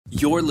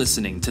You're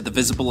listening to the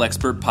Visible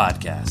Expert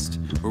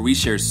Podcast, where we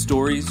share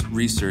stories,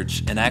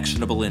 research, and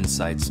actionable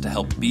insights to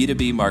help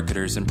B2B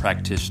marketers and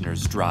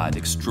practitioners drive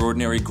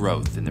extraordinary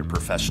growth in their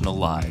professional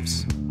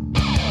lives.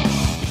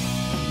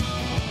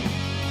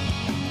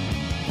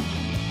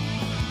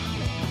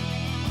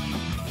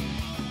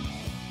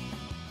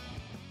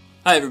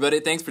 Hi, everybody.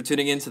 Thanks for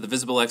tuning in to the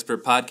Visible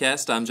Expert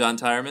Podcast. I'm John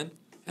Tyerman.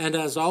 And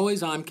as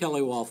always, I'm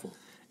Kelly Waffle.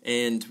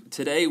 And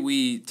today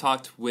we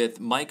talked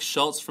with Mike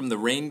Schultz from the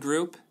Rain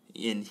Group.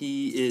 And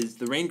the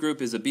Rain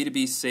Group is a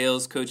B2B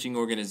sales coaching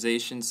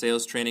organization,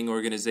 sales training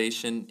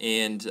organization,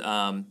 and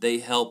they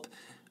help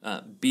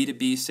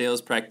B2B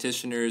sales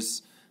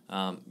practitioners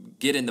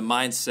get in the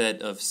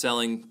mindset of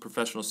selling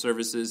professional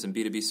services and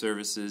B2B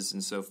services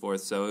and so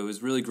forth. So it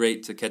was really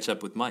great to catch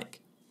up with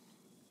Mike.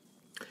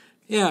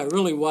 Yeah, it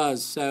really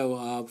was.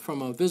 So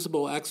from a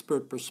visible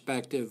expert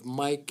perspective,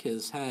 Mike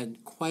has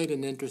had quite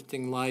an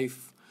interesting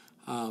life,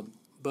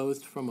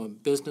 both from a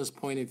business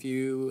point of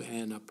view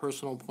and a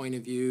personal point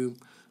of view.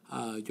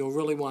 You'll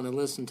really want to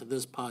listen to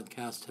this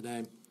podcast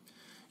today.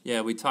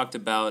 Yeah, we talked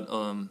about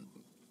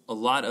a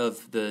lot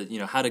of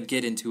the, how to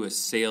get into a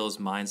sales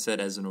mindset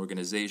as an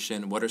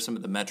organization. What are some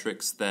of the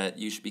metrics that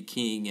you should be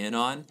keying in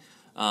on?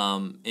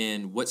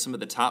 And what some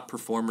of the top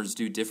performers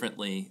do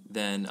differently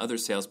than other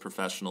sales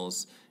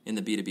professionals in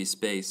the B2B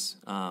space.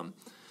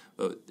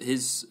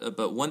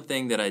 But one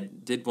thing that I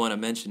did want to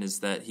mention is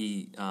that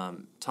he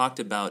talked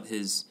about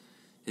his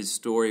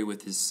story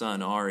with his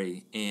son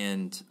Ari,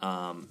 and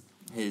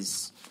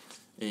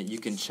you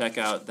can check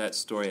out that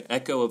story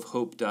at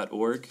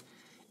echoofhope.org.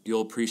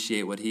 You'll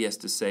appreciate what he has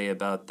to say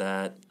about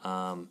that.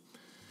 I'm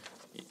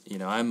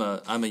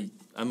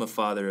a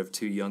father of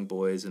two young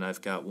boys, and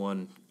I've got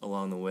one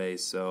along the way.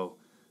 So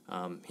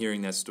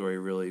hearing that story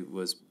really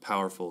was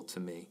powerful to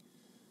me.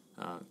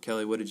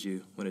 Kelly, what did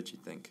you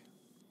think?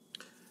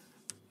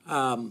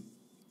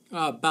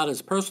 About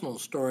his personal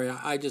story,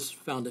 I just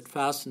found it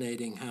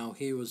fascinating how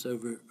he was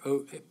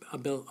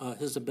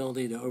his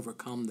ability to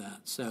overcome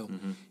that. So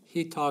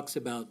he talks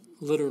about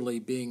literally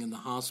being in the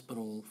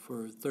hospital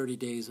for 30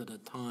 days at a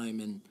time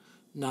and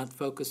not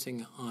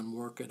focusing on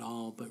work at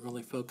all, but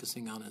really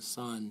focusing on his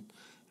son.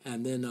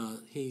 And then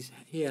he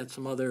had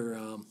some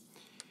other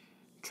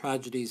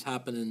tragedies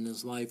happen in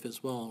his life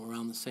as well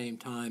around the same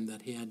time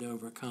that he had to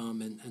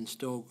overcome and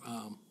still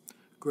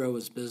grow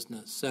his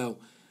business. So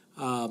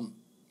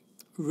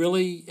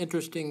really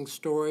interesting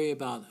story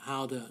about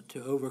how to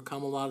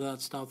overcome a lot of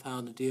that stuff,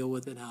 how to deal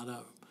with it, how to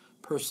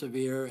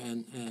persevere,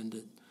 and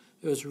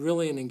it was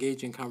really an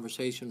engaging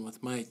conversation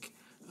with Mike.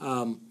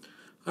 I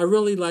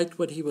really liked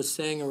what he was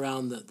saying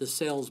around the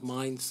sales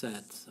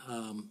mindset.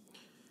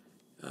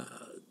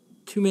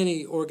 Too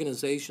many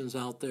organizations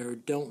out there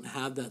don't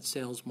have that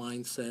sales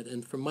mindset,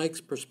 and from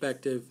Mike's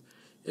perspective,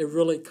 it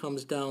really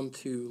comes down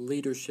to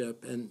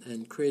leadership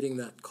and creating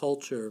that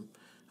culture.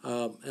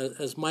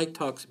 As Mike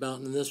talks about,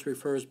 and this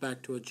refers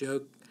back to a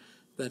joke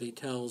that he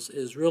tells,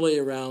 is really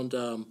around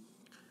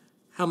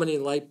how many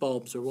light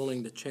bulbs are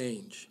willing to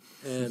change.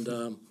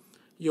 And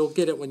you'll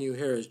get it when you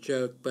hear his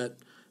joke, but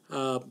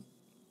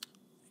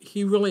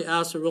he really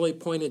asks a really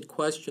pointed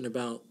question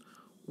about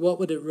what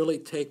would it really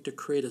take to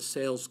create a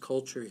sales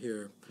culture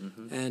here.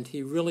 And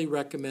he really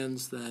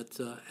recommends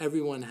that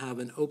everyone have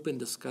an open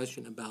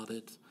discussion about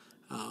it,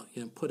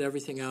 put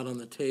everything out on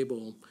the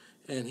table.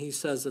 And he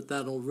says that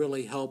that'll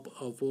really help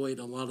avoid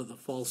a lot of the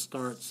false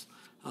starts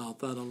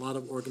that a lot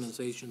of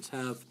organizations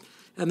have.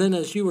 And then,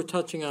 as you were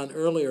touching on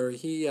earlier,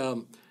 he,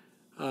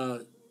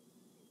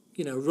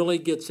 really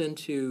gets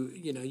into,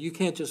 you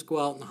can't just go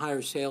out and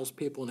hire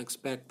salespeople and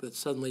expect that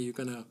suddenly you're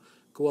going to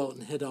go out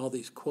and hit all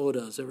these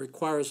quotas. It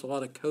requires a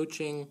lot of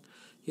coaching.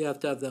 You have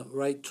to have the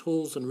right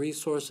tools and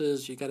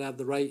resources. You got to have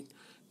the right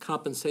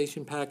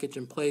compensation package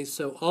in place.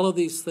 So all of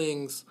these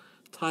things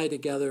tie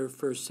together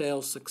for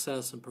sales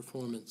success and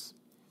performance.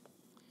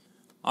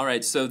 All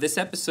right, so this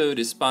episode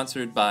is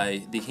sponsored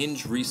by the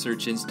Hinge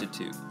Research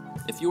Institute.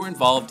 If you're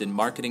involved in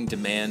marketing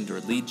demand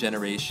or lead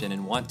generation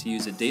and want to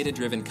use a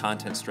data-driven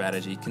content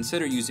strategy,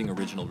 consider using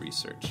Original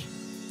Research.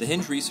 The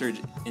Hinge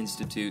Research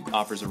Institute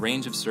offers a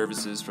range of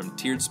services from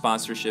tiered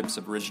sponsorships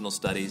of original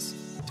studies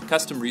to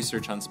custom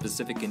research on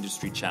specific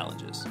industry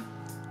challenges.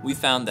 We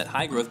found that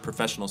high-growth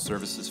professional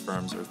services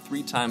firms are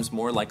 3 times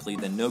more likely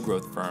than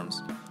no-growth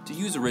firms to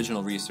use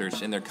original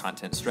research in their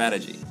content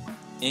strategy.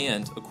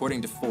 And,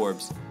 according to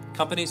Forbes,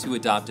 companies who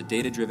adopt a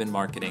data-driven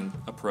marketing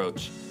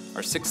approach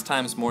are 6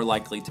 times more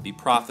likely to be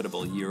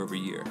profitable year over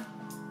year.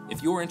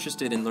 If you're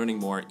interested in learning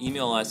more,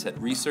 email us at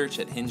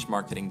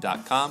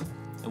research@hingemarketing.com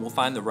and we'll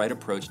find the right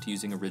approach to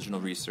using original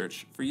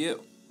research for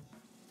you.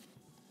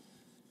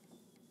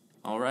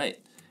 All right.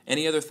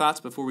 Any other thoughts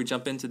before we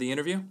jump into the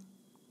interview?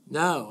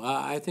 No,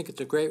 I think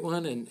it's a great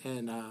one, and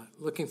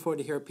looking forward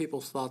to hear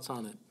people's thoughts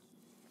on it.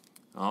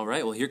 All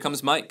right, well, here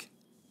comes Mike.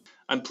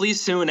 I'm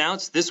pleased to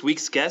announce this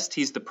week's guest.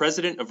 He's the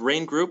president of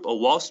Rain Group, a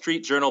Wall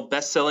Street Journal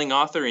best-selling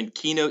author and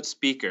keynote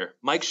speaker.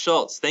 Mike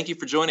Schultz, thank you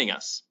for joining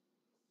us.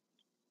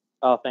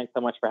 Oh, thanks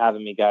so much for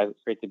having me, guys. It's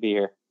great to be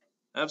here.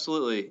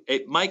 Absolutely.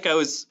 Hey, Mike, I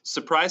was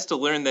surprised to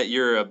learn that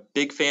you're a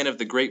big fan of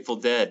the Grateful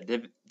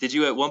Dead. Did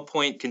you at one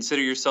point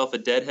consider yourself a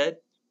Deadhead?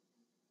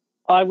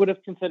 I would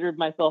have considered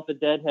myself a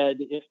Deadhead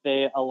if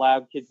they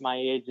allowed kids my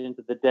age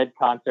into the Dead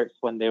concerts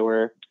when they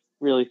were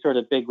really sort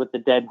of big with the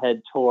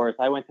Deadhead tours.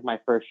 I went to my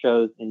first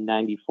shows in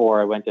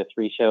 '94. I went to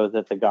 3 shows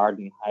at the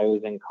Garden. I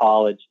was in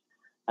college.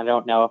 I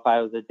don't know if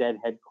I was a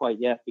Deadhead quite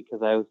yet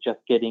because I was just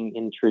getting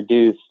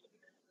introduced.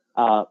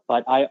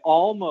 But I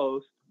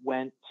almost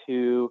went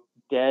to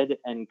Dead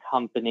and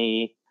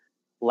Company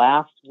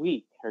last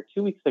week or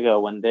 2 weeks ago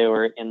when they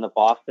were in the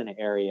Boston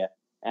area.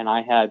 And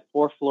I had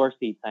 4 floor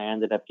seats. I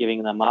ended up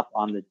giving them up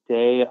on the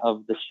day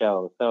of the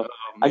show. So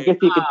I guess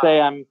you could say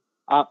I'm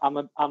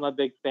a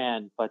big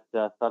fan, but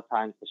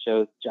sometimes the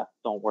shows just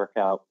don't work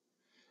out.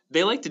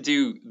 They like to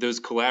do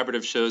those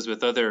collaborative shows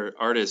with other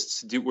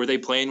artists. Were they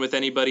playing with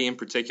anybody in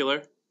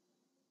particular?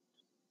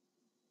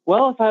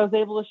 Well, if I was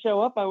able to show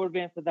up, I would have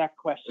answered that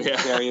question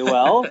very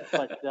well.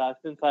 But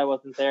since I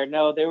wasn't there,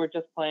 no, they were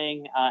just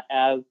playing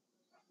as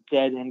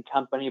Dead and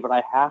Company. But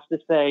I have to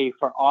say,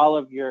 for all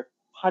of your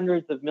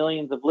hundreds of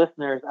millions of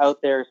listeners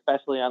out there,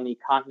 especially on the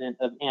continent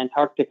of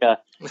Antarctica,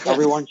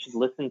 everyone should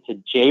listen to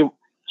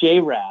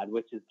J-Rad,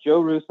 which is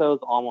Joe Russo's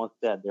Almost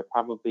Dead. They're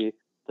probably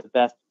the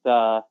best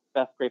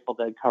Grateful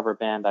Dead cover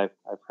band I've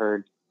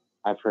heard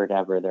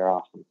ever. They're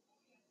awesome.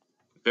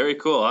 Very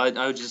cool.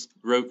 I just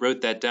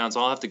wrote that down,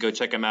 so I'll have to go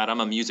check them out. I'm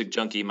a music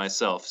junkie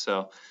myself,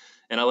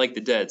 and I like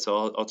the Dead,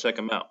 so I'll check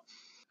them out.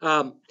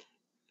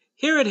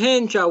 Here at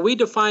Hinge, we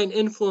define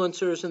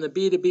influencers in the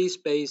B2B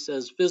space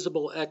as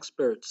visible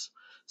experts.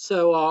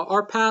 So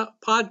our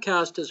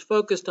podcast is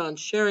focused on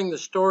sharing the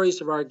stories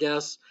of our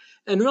guests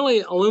and really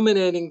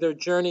illuminating their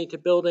journey to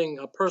building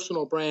a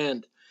personal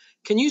brand.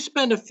 Can you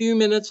spend a few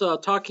minutes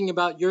talking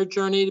about your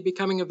journey to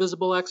becoming a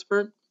visible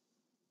expert?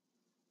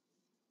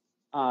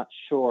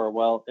 Sure.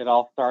 Well, it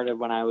all started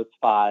when I was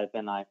 5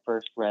 and I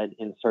first read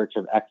In Search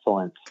of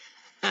Excellence.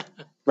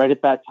 Right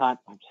at that time.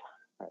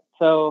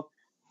 So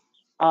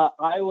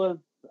I was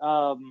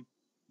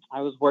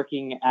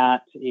working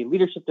at a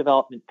leadership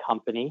development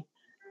company,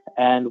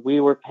 and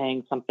we were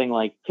paying something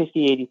like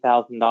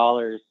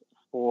 $80,000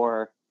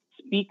 for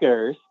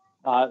speakers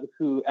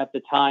who, at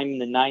the time in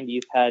the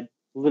 '90s, had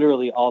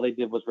literally all they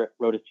did was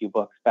wrote a few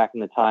books. Back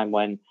in the time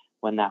when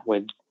that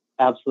would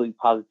absolutely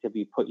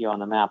positively put you on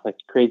the map, like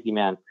Crazy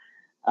Man.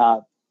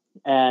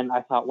 And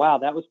I thought, wow,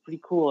 that was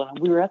pretty cool. And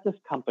we were at this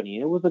company,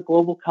 and it was a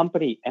global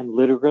company, and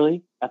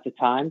literally at the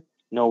time,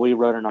 nobody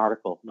wrote an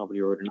article.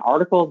 Nobody wrote an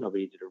article.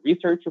 Nobody did a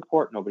research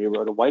report. Nobody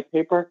wrote a white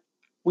paper.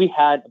 We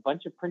had a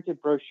bunch of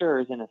printed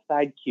brochures in a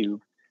side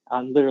cube.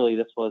 Literally,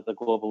 this was a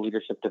global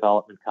leadership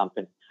development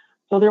company.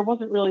 So there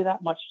wasn't really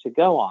that much to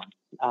go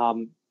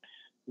on.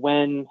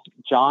 When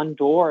John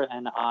Doerr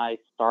and I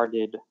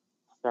started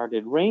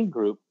Rain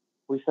Group,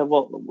 we said,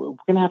 well, we're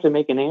going to have to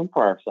make a name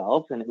for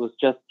ourselves. And it was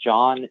just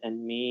John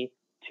and me,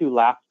 2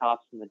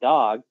 laptops and the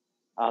dog.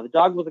 The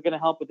dog wasn't going to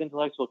help with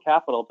intellectual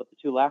capital, but the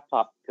 2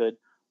 laptops could.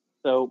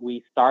 So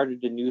we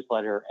started a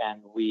newsletter,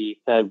 and we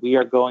said we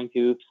are going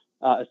to,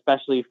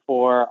 especially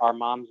for our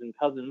moms and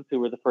cousins who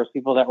were the first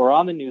people that were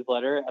on the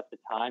newsletter at the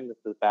time, this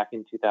was back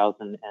in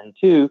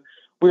 2002,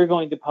 we were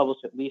going to publish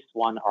at least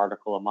 1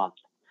 article a month.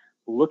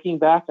 Looking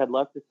back, I'd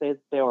love to say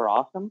that they were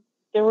awesome.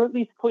 They were at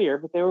least clear,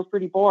 but they were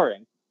pretty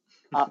boring.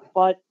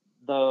 But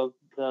the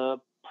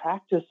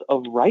practice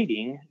of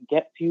writing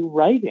gets you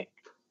writing.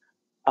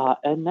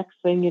 And next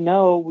thing you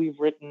know, we've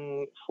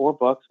written 4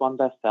 books, 1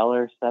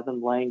 bestseller,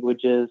 7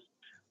 languages,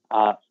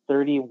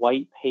 30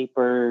 white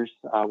papers.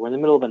 We're in the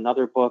middle of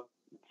another book,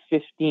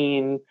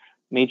 15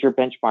 major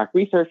benchmark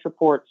research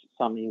reports,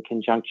 some in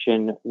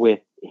conjunction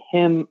with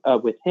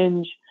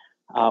Hinge,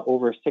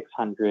 over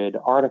 600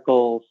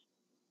 articles.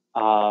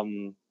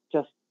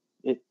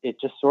 It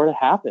just sort of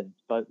happened.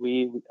 But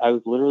I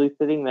was literally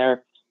sitting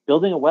there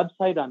building a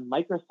website on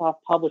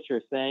Microsoft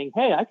Publisher saying,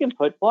 hey, I can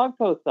put blog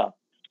posts up.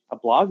 A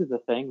blog is a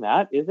thing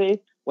that is a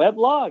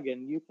weblog,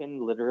 and you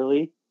can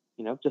literally,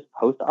 just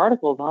post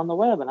articles on the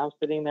web. And I was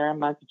sitting there in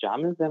my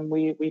pajamas, and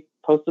we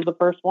posted the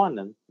first one.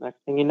 And next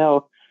thing you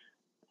know,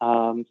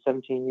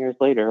 17 years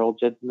later, old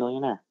Jed's a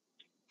millionaire.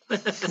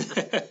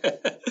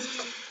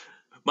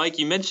 Mike,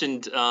 you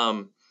mentioned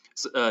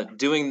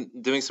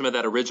doing some of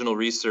that original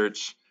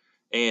research,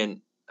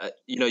 and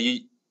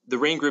the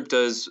Rain Group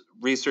does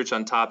research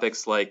on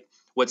topics like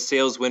what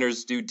sales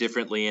winners do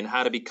differently and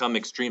how to become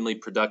extremely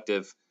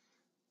productive.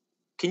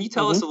 Can you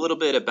tell us a little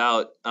bit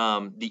about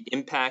the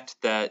impact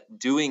that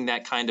doing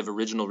that kind of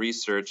original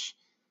research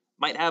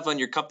might have on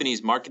your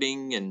company's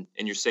marketing and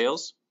your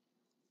sales?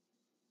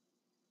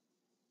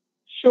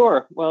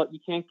 Sure. Well, you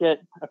can't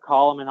get a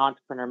column in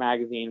Entrepreneur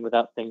Magazine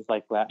without things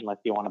like that unless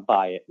you want to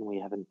buy it, and we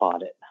haven't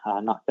bought it.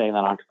 I'm not saying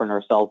that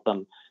Entrepreneur sells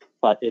them,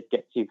 but it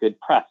gets you good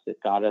press. It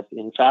got us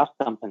in Fast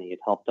Company. It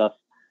helped us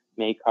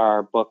make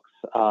our books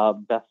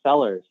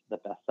bestsellers. The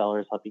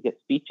bestsellers help you get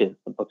speeches.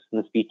 The books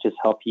and the speeches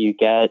help you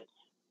get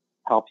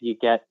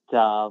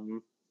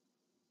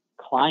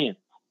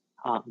clients.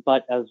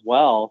 But as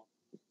well,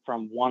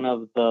 from one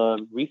of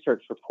the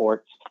research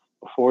reports,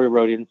 before we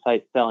wrote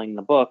Insight Selling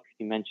the book,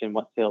 you mentioned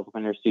what sales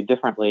winners do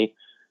differently.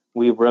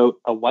 We wrote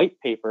a white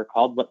paper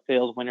called What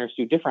Sales Winners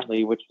Do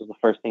Differently, which was the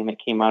first thing that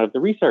came out of the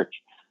research.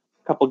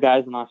 A couple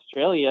guys in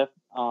Australia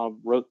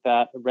read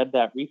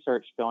that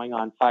research going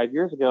on 5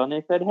 years ago, and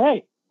they said,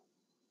 "Hey,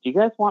 do you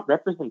guys want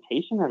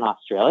representation in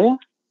Australia?"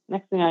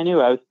 Next thing I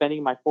knew, I was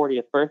spending my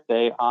 40th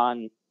birthday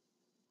on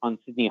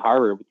Sydney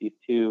Harbor with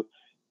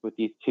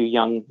these two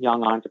young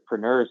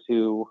entrepreneurs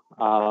who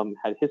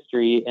had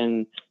history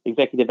in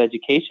executive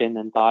education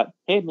and thought,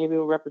 "Hey, maybe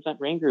we'll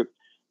represent Rain Group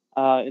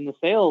in the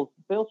sales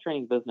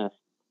training business."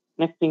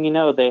 Next thing you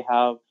know, they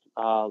have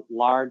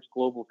large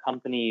global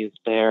companies.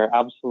 They're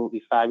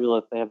absolutely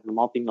fabulous. They have a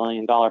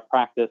multi-million-dollar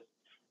practice,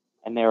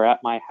 and they were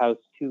at my house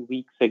 2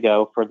 weeks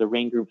ago for the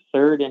Rain Group's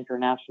third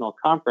international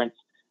conference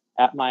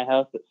at my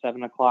house at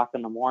 7:00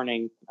 in the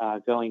morning,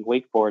 going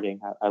wakeboarding.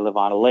 I live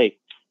on a lake.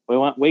 We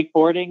went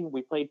wakeboarding.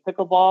 We played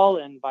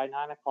pickleball, and by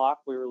 9:00,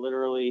 we were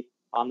literally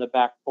on the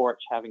back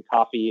porch having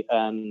coffee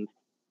and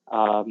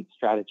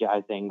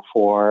strategizing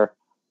for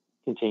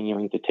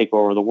continuing to take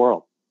over the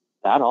world.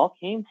 That all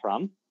came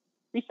from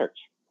research.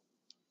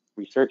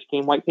 Research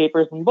came white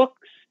papers and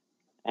books.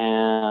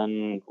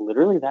 And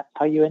literally, that's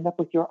how you end up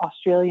with your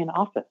Australian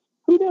office.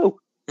 Who knew?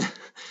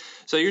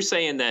 So you're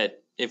saying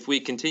that if we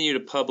continue to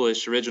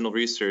publish original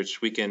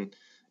research, we can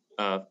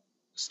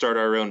start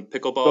our own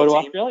pickleball Go to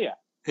team? Australia.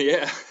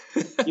 Yeah.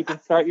 You can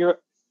start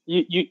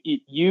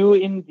you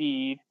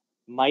indeed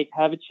might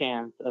have a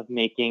chance of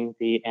making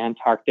the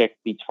Antarctic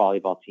beach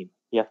volleyball team.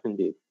 Yes,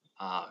 indeed.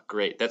 Ah,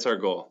 great. That's our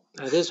goal.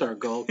 That is our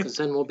goal, because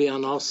then we'll be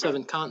on all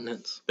 7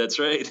 continents. That's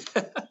right.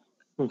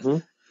 Mm-hmm.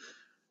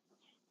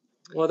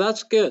 Well,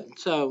 that's good.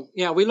 So,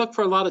 yeah, we look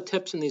for a lot of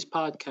tips in these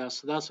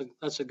podcasts. So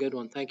that's a good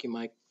one. Thank you,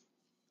 Mike.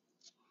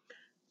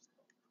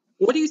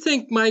 What do you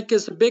think, Mike,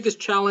 is the biggest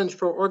challenge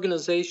for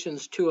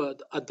organizations to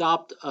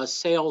adopt a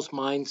sales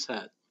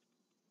mindset?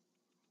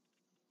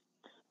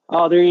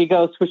 Oh, there you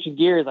go, switching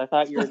gears. I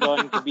thought you were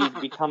going to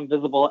become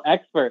visible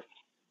experts.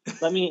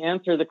 Let me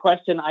answer the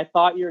question I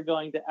thought you were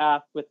going to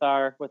ask with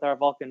our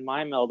Vulcan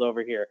mind meld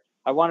over here.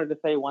 I wanted to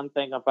say one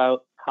thing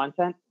about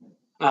content.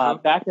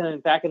 Back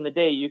in the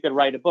day, you could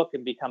write a book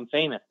and become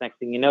famous. Next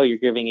thing you know, you're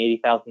giving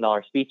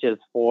 $80,000 speeches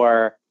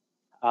for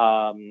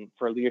a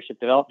leadership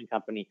development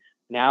company.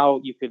 Now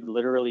you could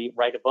literally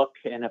write a book,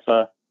 and if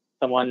an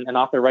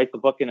author writes a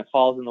book and it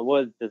falls in the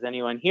woods, does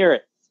anyone hear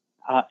it?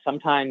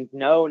 Sometimes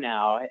no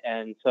now,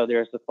 and so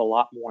there's just a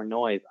lot more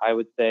noise. I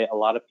would say a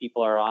lot of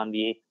people are on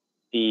the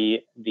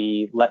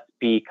let's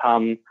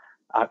become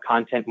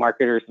content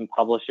marketers and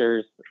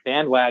publishers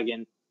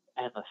bandwagon,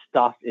 and the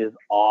stuff is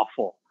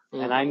awful.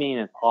 And I mean,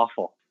 it's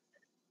awful.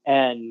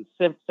 And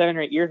 7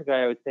 or 8 years ago,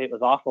 I would say it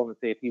was awful, and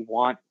say, if you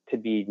want to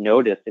be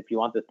noticed, if you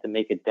want this to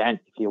make a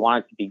dent, if you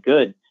want it to be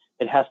good,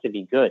 it has to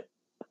be good.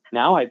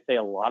 Now I'd say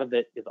a lot of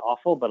it is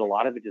awful, but a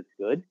lot of it is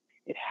good.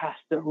 It has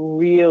to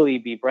really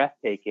be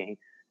breathtaking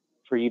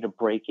for you to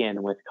break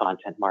in with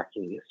content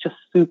marketing. It's just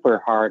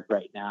super hard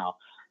right now.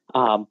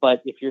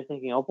 But if you're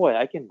thinking, oh boy,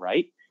 I can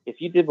write. If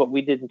you did what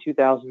we did in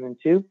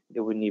 2002, it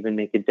wouldn't even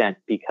make a dent,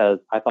 because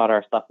I thought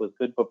our stuff was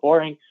good but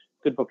boring.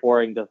 Good but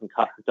boring doesn't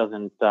cut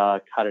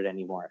it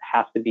anymore. It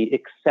has to be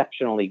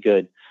exceptionally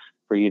good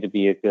for you to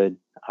be a good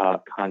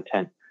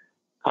content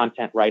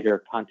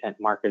writer, content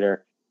marketer,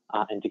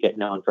 and to get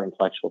known for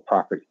intellectual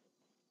property.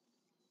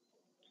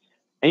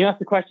 And you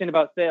asked a question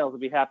about sales. I'd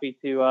be happy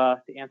to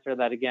answer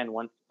that again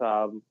once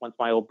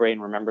my old brain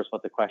remembers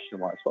what the question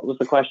was. What was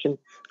the question?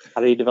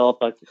 How do you develop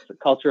a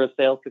culture of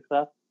sales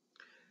success?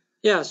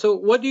 Yeah. So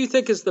what do you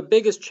think is the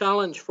biggest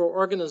challenge for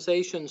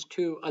organizations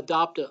to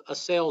adopt a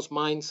sales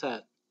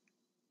mindset?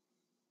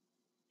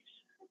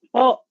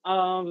 Well,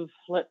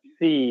 let's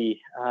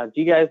see. Do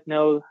you guys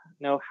know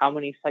how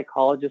many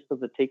psychologists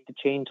does it take to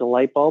change a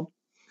light bulb?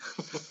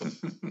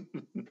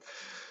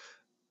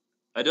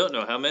 I don't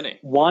know how many.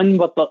 One,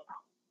 but the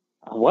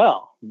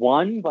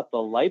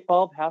light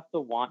bulb has to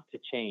want to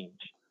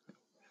change.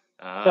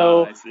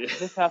 So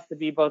this has to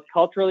be both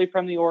culturally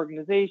from the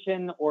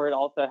organization, or it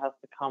also has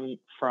to come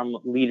from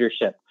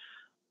leadership.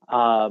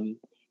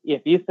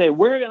 If you say,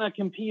 we're going to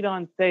compete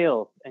on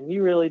sales, and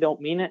you really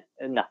don't mean it,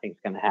 nothing's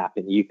going to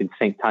happen. You could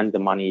sink tons of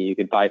money. You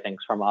could buy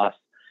things from us.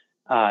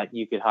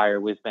 You could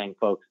hire whiz-bang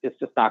folks. It's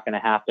just not going to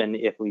happen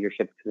if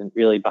leadership isn't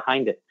really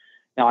behind it.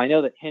 Now, I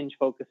know that Hinge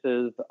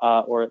focuses,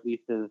 or at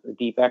least is a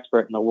deep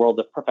expert in the world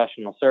of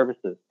professional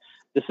services.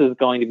 This is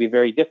going to be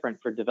very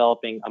different for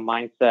developing a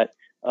mindset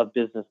of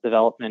business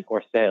development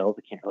or sales.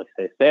 I can't really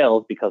say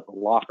sales, because the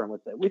law firm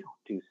would say, we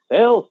don't do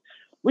sales.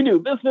 We do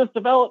business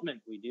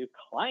development. We do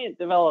client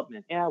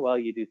development. Yeah, well,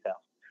 you do sales.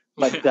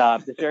 But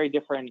it's very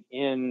different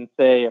in,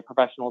 say, a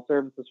professional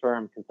services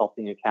firm,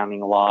 consulting, accounting,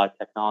 law,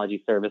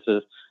 technology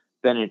services,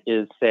 than it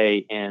is,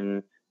 say,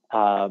 in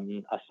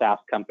a SaaS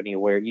company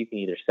where you can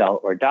either sell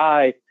or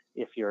die.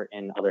 If you're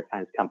in other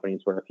kinds of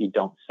companies where if you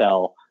don't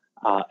sell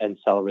and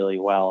sell really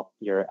well,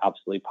 you're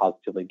absolutely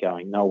positively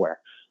going nowhere.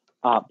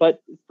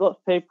 But let's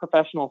say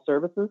professional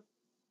services,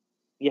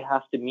 you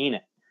have to mean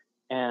it.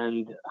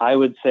 And I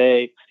would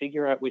say,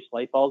 figure out which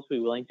light bulbs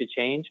we're willing to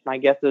change. My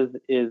guess is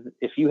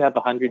if you have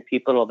 100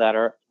 people that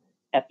are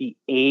at the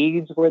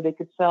age where they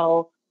could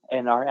sell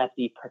and are at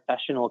the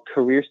professional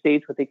career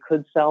stage where they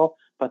could sell,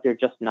 but they're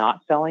just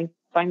not selling,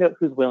 find out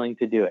who's willing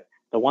to do it.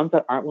 The ones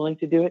that aren't willing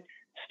to do it,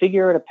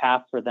 figure out a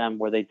path for them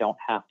where they don't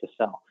have to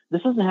sell.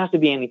 This doesn't have to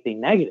be anything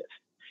negative.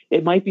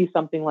 It might be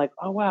something like,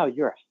 oh, wow,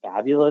 you're a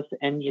fabulous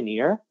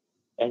engineer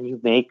and you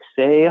make,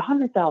 say,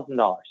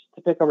 $100,000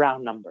 to pick a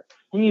round number.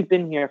 And you've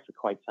been here for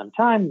quite some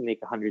time, you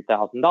make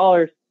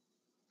 $100,000.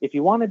 If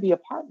you want to be a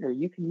partner,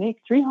 you can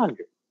make $300,000.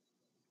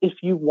 If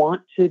you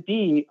want to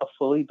be a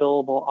fully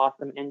billable,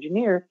 awesome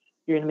engineer,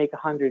 you're going to make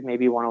 $100,000,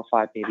 maybe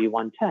 $105,000, maybe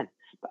 $110,000.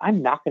 But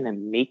I'm not going to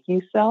make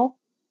you sell,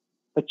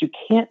 but you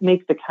can't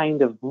make the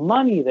kind of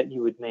money that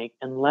you would make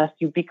unless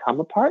you become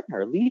a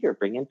partner, a leader,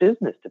 bring in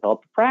business,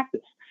 develop a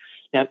practice.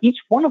 Now, each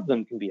one of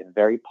them can be a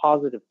very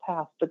positive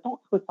path, but don't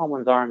twist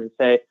someone's arm and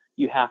say,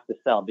 you have to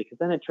sell, because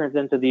then it turns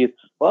into these,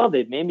 well,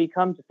 they've made me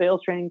come to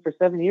sales training for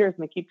 7 years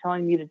and they keep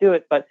telling me to do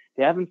it, but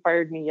they haven't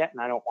fired me yet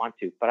and I don't want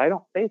to. But I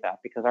don't say that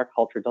because our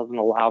culture doesn't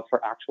allow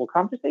for actual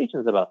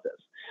conversations about this.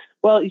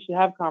 Well, you should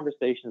have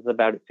conversations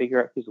about it,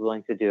 figure out who's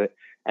willing to do it,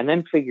 and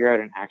then figure out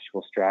an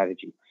actual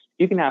strategy.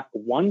 You can ask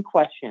one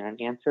question and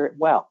answer it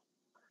well.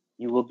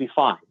 You will be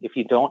fine. If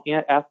you don't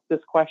ask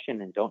this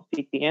question and don't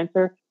seek the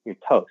answer, you're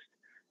toast.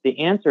 The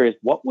answer is,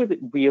 what would it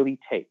really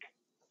take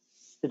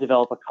to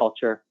develop a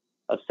culture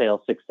of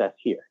sales success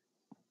here?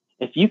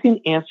 If you can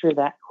answer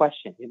that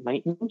question, it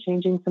might mean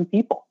changing some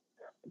people.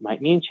 It might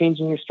mean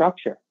changing your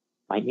structure.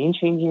 It might mean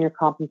changing your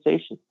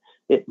compensation.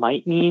 It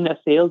might mean a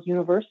sales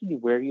university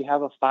where you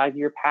have a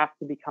 5-year path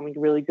to becoming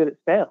really good at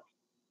sales.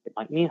 It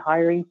might mean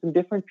hiring some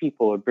different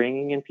people or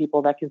bringing in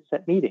people that can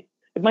set meetings.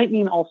 It might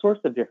mean all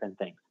sorts of different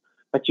things.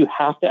 But you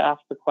have to ask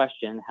the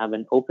question, have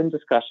an open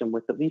discussion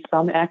with at least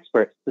some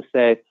experts to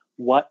say,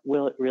 what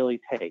will it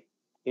really take?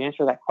 You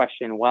answer that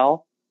question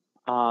well,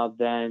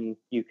 then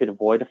you could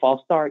avoid a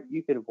false start.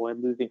 You could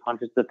avoid losing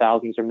hundreds of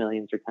thousands or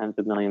millions or tens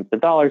of millions of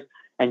dollars,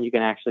 and you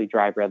can actually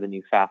drive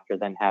revenue faster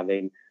than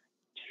having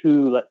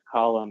 2, let's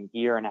call them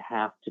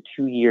 1.5 to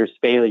 2 years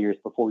failures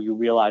before you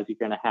realize you're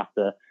going to have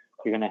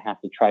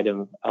to try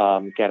to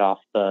get off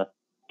the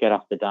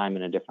dime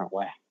in a different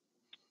way.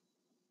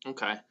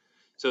 Okay,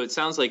 so it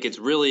sounds like it's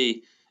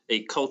really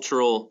a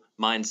cultural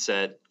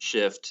mindset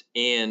shift,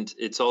 and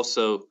it's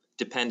also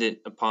dependent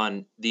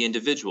upon the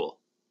individual.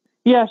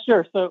 Yeah,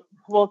 sure. So,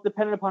 well, it's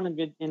dependent upon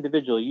an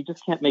individual. You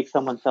just can't make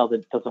someone sell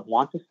that doesn't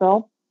want to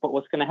sell. But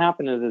what's going to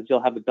happen is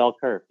you'll have a bell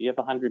curve. You have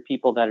 100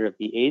 people that are at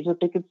the age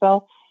that they could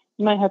sell.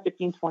 You might have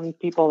 15, 20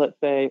 people that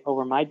say,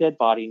 over my dead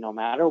body, no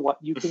matter what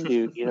you can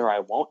do, either I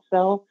won't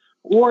sell,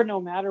 or no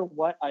matter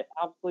what, I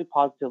absolutely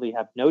positively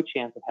have no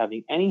chance of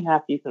having any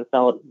half-decent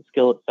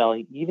skill at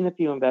selling. Even if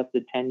you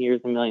invested 10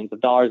 years and millions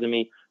of dollars in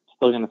me, I'm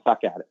still going to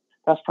suck at it.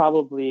 That's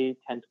probably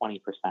 10, 20%.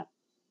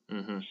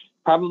 Mm-hmm.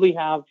 Probably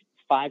have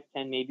 5,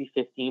 10, maybe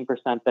 15%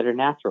 that are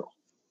natural.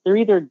 They're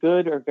either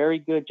good or very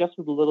good, just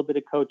with a little bit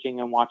of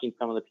coaching and watching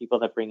some of the people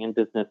that bring in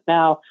business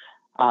now.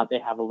 They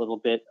have a little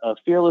bit of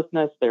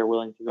fearlessness. They're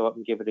willing to go up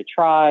and give it a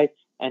try.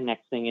 And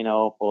next thing you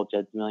know, well,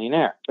 Jed's a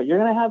millionaire. But you're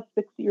going to have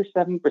 60 or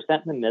 70%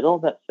 in the middle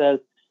that says,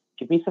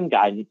 give me some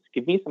guidance,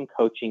 give me some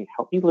coaching,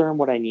 help me learn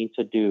what I need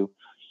to do.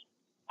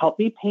 Help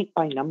me paint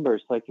by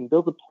numbers so I can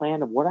build a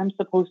plan of what I'm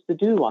supposed to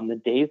do on the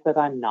days that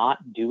I'm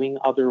not doing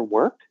other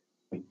work.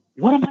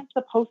 What am I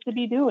supposed to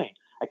be doing?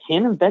 I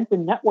can't invent a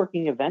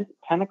networking event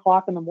at 10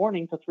 o'clock in the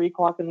morning to 3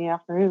 o'clock in the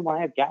afternoon when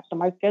I have gaps in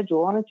my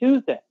schedule on a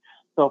Tuesday.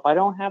 So if I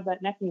don't have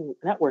that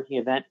networking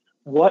event,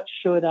 what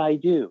should I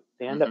do?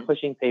 They end up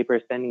pushing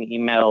papers, sending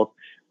emails,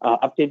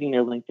 updating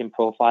their LinkedIn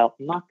profile.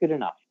 Not good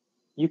enough.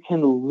 You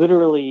can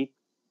literally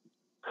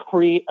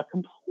create a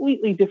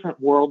completely different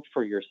world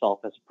for yourself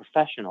as a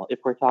professional, if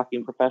we're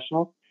talking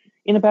professionals,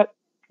 in about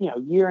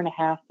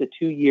 1.5 to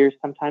 2 years,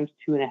 sometimes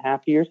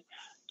 2.5 years.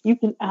 You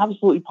can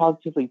absolutely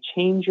positively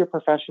change your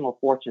professional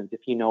fortunes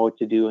if you know what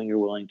to do and you're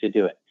willing to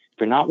do it.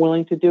 If you're not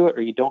willing to do it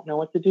or you don't know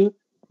what to do,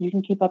 you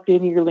can keep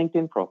updating your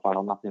LinkedIn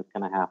profile. Nothing's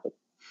going to happen.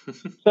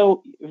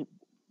 So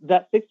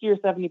that 60 or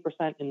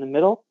 70% in the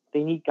middle,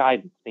 they need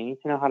guidance. They need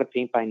to know how to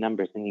paint by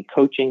numbers. They need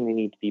coaching. They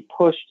need to be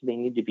pushed. They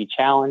need to be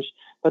challenged.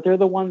 But they're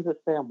the ones that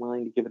say, I'm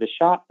willing to give it a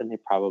shot, then they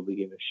probably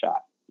give it a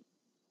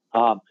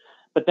shot.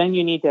 But then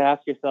you need to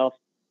ask yourself,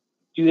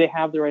 do they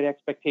have the right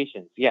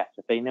expectations? Yes.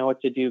 If they know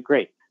what to do,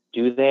 great.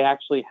 Do they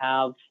actually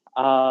have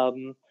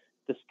the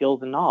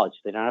skills and knowledge?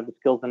 If they don't have the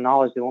skills and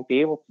knowledge, they won't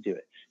be able to do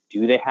it.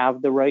 Do they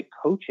have the right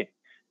coaching?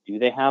 Do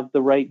they have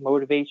the right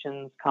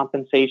motivations,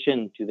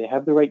 compensation? Do they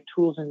have the right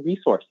tools and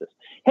resources?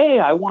 Hey,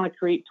 I want to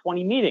create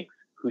 20 meetings.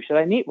 Who should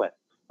I meet with?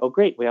 Oh,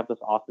 great. We have this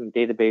awesome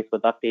database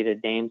with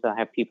updated names. And I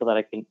have people that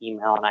I can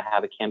email, and I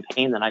have a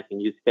campaign that I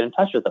can use to get in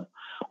touch with them.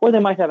 Or they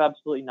might have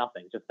absolutely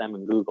nothing, just them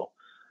and Google.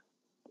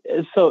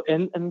 So,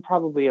 and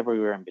probably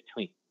everywhere in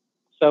between.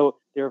 So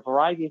there are a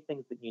variety of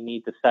things that you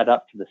need to set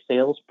up for the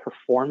sales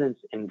performance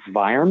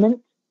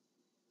environment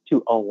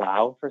to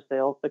allow for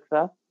sales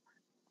success.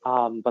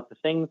 But the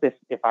things,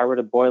 if I were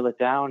to boil it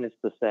down, is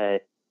to say,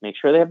 make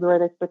sure they have the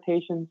right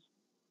expectations,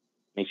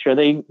 make sure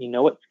you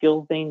know what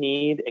skills they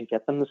need and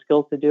get them the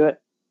skills to do it,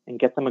 and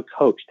get them a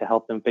coach to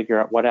help them figure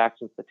out what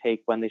actions to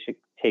take, when they should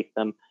take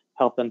them,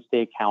 help them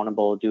stay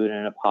accountable, do it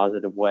in a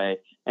positive way,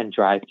 and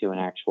drive to an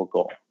actual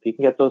goal. If you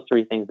can get those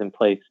three things in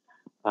place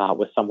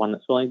with someone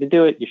that's willing to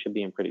do it, you should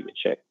be in pretty good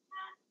shape.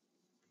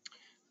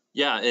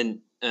 Yeah, and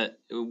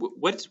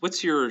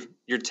what's your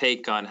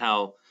take on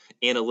how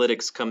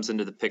analytics comes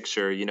into the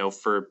picture,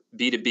 for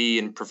B2B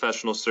and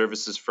professional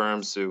services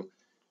firms who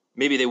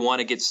maybe they want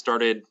to get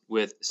started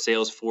with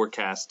sales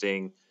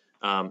forecasting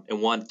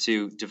and want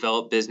to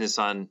develop business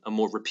on a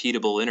more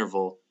repeatable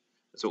interval?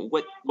 So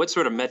what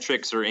sort of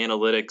metrics or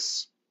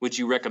analytics would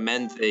you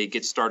recommend they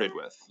get started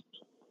with?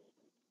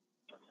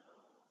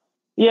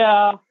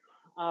 Yeah,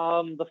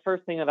 the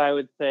first thing that I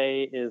would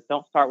say is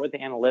don't start with the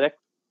analytics.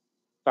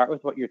 Start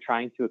with what you're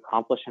trying to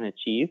accomplish and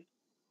achieve,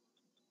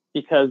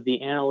 because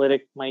the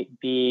analytics might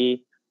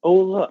be, oh,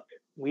 look,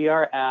 we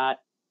are at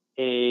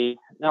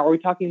now are we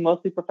talking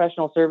mostly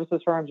professional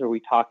services firms, or are we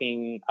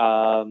talking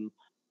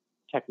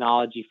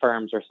technology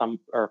firms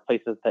or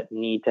places that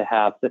need to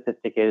have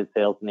sophisticated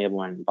sales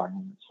enablement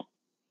environments?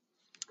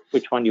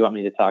 Which one do you want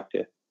me to talk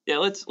to? Yeah,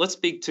 let's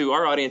speak to,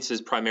 our audience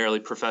is primarily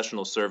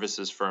professional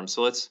services firms.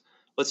 So let's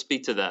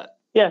speak to that.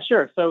 Yeah,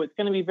 sure. So it's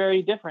going to be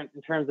very different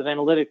in terms of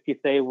analytics. You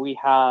say we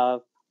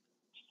have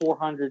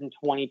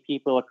 420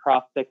 people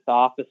across 6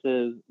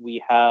 offices.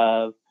 We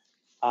have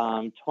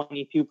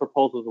 22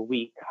 proposals a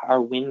week.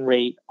 Our win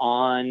rate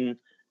on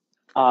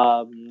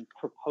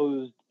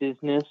proposed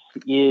business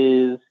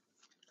is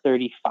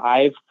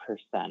 35%.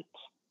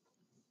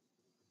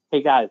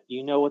 Hey guys, do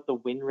you know what the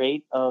win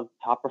rate of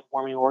top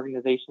performing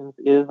organizations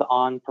is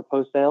on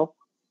proposed sales?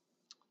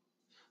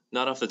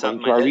 Not off the top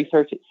of my head.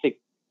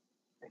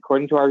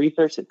 According to our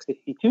research, it's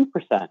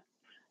 62%.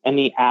 And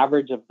the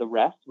average of the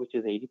rest, which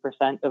is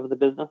 80% of the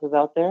businesses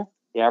out there,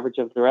 the average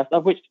of the rest,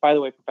 of which, by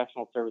the way,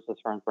 professional services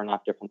firms are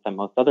not different than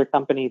most other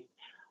companies,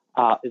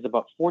 is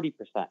about 40%.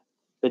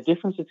 The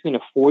difference between a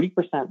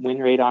 40% win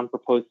rate on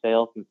proposed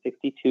sales and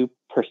 62%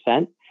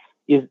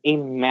 is a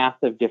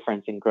massive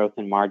difference in growth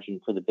and margin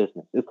for the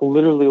business. It's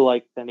literally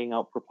like sending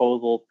out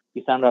proposals.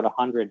 You send out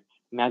 100.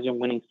 Imagine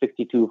winning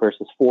 62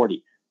 versus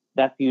 40.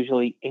 That's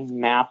usually a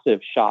massive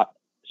shot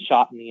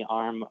in the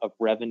arm of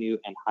revenue,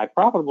 and high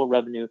profitable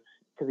revenue,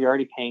 because you're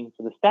already paying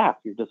for the staff.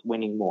 You're just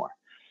winning more.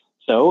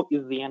 So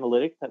is the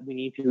analytics that we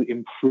need to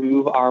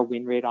improve our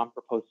win rate on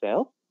proposed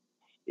sales?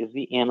 Is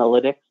the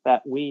analytics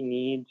that we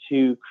need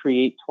to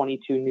create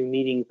 22 new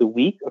meetings a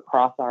week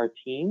across our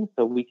team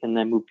so we can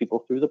then move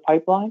people through the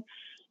pipeline?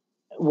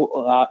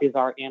 Is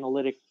our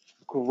analytics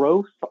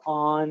growth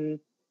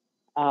on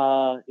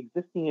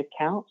existing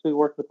accounts? We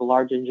worked with a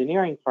large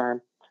engineering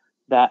firm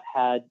that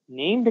had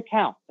named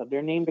accounts. Of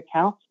their named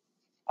accounts,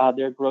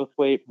 their growth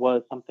rate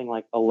was something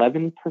like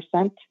 11%,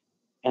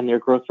 and their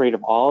growth rate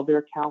of all of their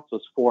accounts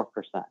was 4%.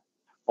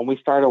 When we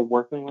started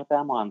working with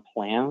them on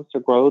plans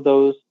to grow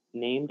those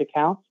named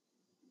accounts,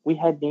 we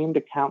had named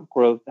account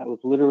growth that was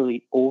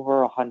literally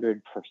over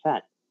 100%.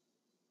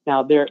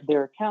 Now,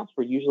 their accounts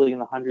were usually in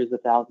the hundreds of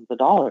thousands of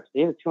dollars.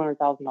 They had a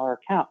 $200,000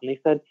 account, and they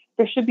said,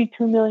 there should be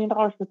 $2 million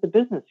worth of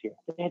business here.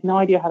 They had no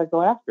idea how to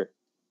go after it.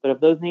 But of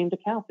those named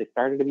accounts, they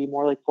started to be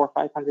more like $400,000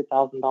 or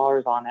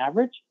 $500,000 on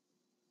average.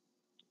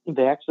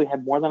 They actually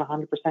had more than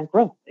 100%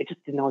 growth. They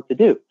just didn't know what to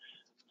do.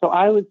 So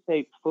I would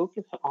say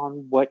focus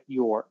on what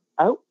your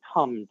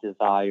outcome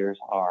desires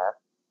are,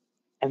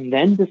 and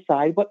then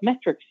decide what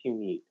metrics you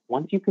need.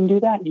 Once you can do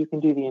that, you can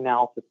do the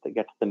analysis that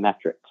gets the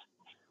metrics.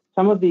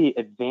 Some of the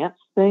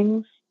advanced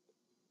things,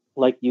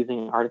 like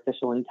using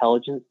artificial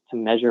intelligence to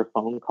measure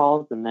phone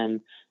calls and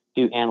then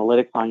do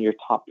analytics on your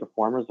top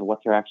performers of what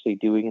they're actually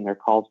doing in their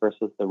calls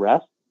versus the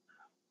rest,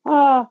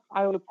 I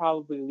would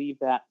probably leave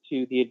that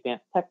to the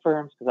advanced tech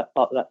firms, because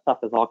that stuff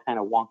is all kind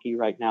of wonky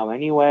right now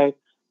anyway.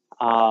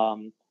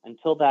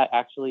 Until that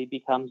actually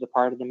becomes a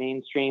part of the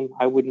mainstream,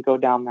 I wouldn't go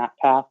down that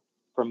path.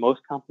 For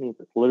most companies,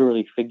 it's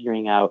literally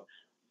figuring out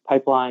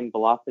pipeline,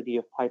 velocity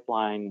of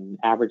pipeline,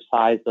 average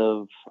size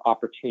of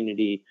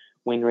opportunity,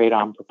 win rate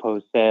on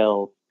proposed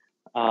sales,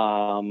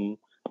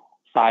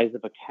 size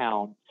of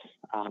accounts,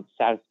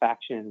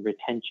 satisfaction,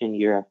 retention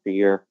year after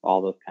year,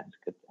 all those kinds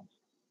of good things.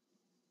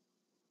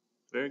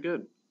 Very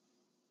good.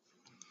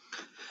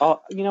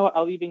 Oh, you know what?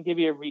 I'll even give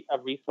you a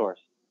resource.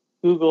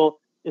 Google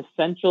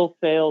Essential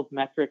Sales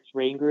Metrics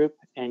Rain Group,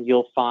 and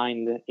you'll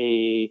find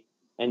an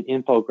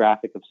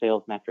infographic of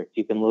sales metrics.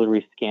 You can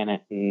literally scan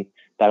it, and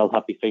that'll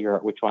help you figure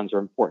out which ones are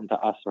important to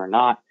us or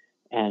not.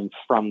 And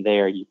from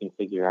there, you can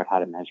figure out how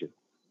to measure.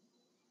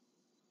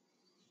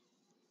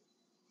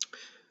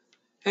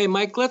 Hey,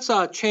 Mike, let's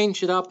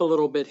change it up a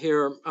little bit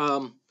here.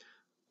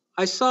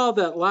 I saw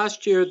that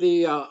last year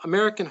the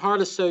American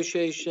Heart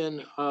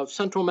Association of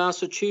Central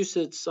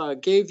Massachusetts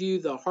gave you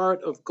the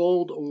Heart of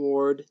Gold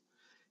Award.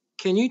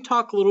 Can you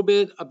talk a little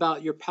bit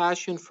about your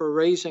passion for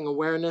raising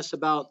awareness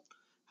about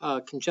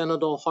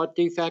congenital heart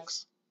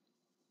defects?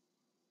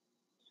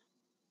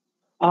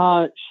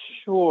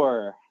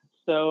 Sure.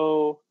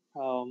 So,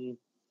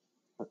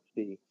 let's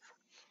see.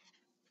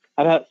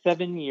 About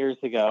 7 years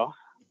ago,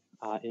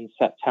 in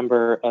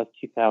September of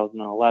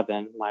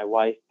 2011, my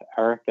wife,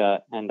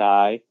 Erica, and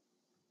I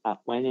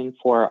went in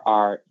for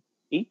our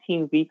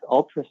 18-week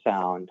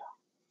ultrasound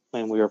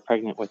when we were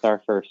pregnant with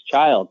our first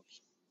child.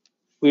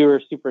 We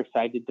were super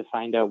excited to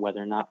find out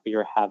whether or not we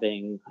were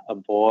having a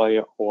boy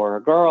or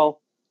a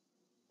girl.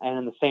 And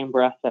in the same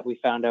breath that we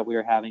found out we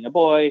were having a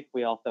boy,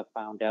 we also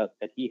found out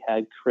that he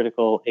had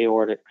critical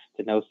aortic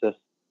stenosis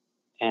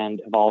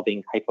and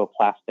evolving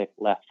hypoplastic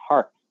left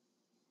heart.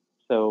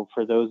 So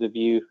for those of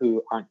you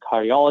who aren't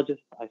cardiologists,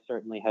 I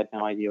certainly had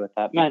no idea what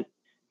that meant.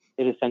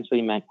 It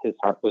essentially meant his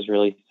heart was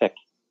really sick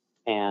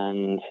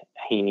and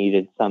he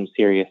needed some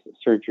serious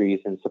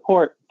surgeries and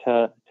support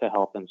to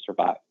help him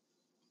survive.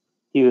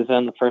 He was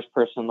then the first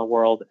person in the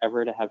world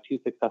ever to have 2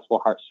 successful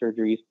heart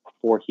surgeries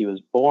before he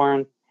was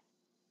born.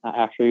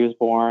 After he was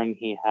born,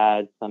 he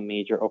had some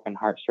major open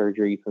heart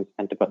surgery, so he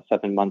spent about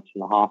 7 months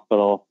in the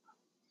hospital.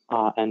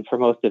 And for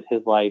most of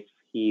his life,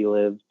 he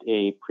lived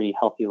a pretty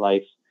healthy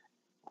life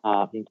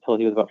until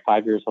he was about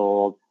 5 years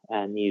old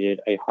and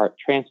needed a heart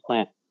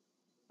transplant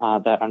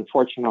that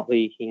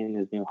unfortunately he and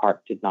his new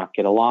heart did not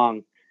get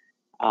along.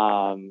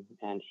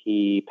 And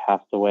he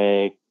passed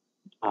away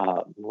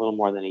a little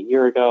more than a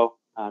year ago,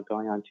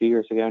 going on 2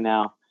 years ago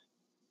now.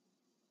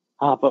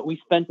 But we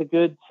spent a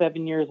good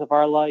 7 years of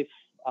our life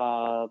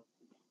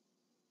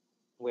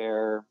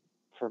where,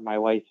 for my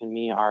wife and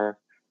me, our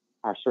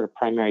sort of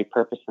primary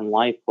purpose in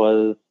life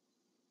was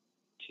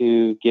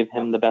to give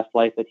him the best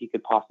life that he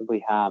could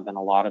possibly have. And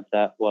a lot of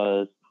that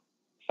was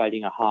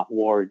fighting a hot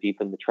war deep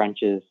in the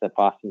trenches at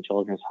Boston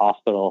Children's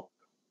Hospital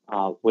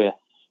with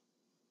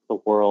the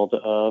world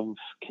of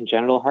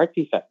congenital heart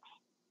defects.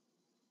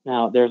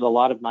 Now, there's a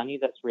lot of money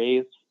that's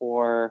raised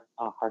for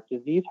heart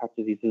disease. Heart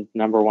disease is the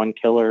number one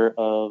killer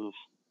of,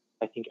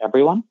 I think,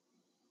 everyone.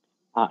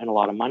 And a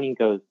lot of money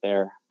goes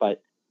there.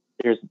 But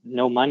there's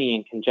no money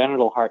in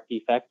congenital heart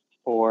defects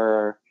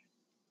for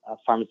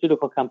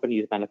pharmaceutical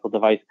companies, medical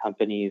device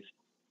companies,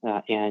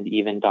 and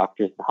even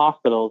doctors and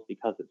hospitals,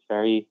 because it's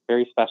very,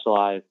 very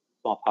specialized,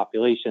 small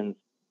populations.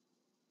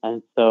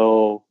 And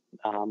so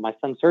my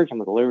son's surgeon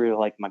was literally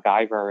like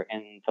MacGyver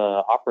in the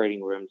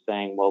operating room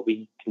saying, well,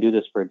 we can do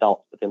this for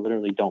adults, but they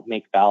literally don't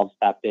make valves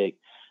that big.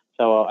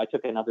 So I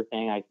took another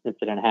thing, I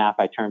snipped it in half,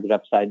 I turned it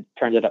upside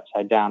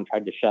down,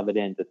 tried to shove it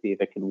in to see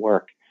if it can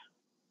work.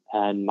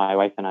 And my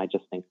wife and I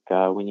just think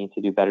we need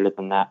to do better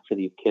than that for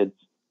these kids.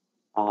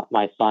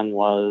 My son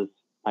was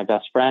my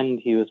best friend.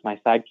 He was my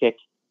sidekick,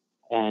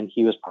 and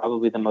he was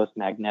probably the most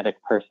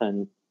magnetic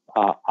person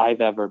I've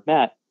ever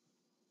met.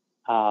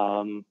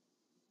 And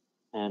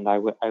I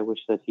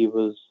wish that he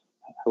was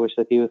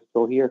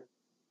still here.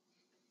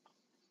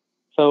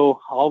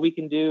 So all we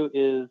can do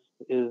is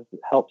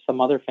help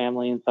some other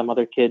family and some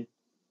other kid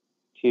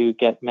to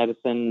get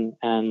medicine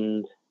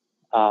and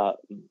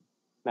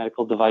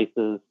medical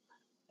devices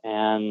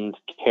and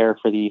care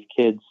for these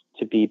kids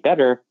to be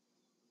better.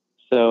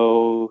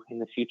 So in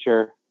the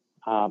future,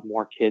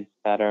 more kids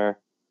that are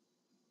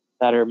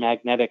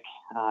magnetic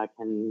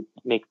can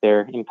make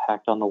their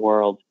impact on the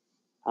world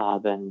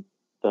than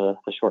the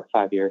short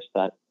 5 years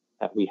that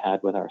we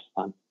had with our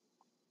son.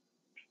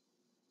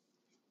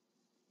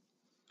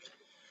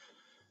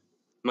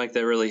 Mike,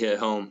 that really hit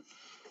home.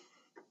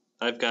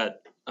 I've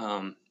got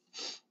a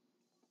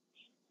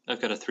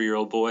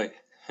 3-year-old boy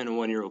and a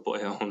 1-year-old boy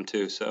at home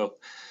too, so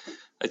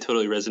I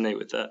totally resonate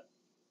with that.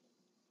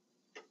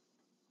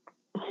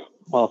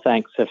 Well,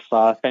 thanks. If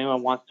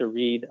anyone wants to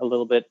read a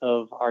little bit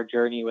of our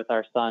journey with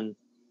our son,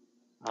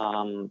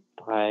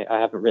 I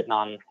haven't written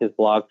on his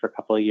blog for a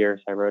couple of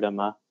years. I wrote him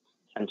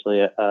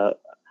essentially a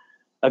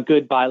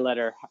goodbye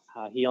letter.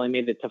 He only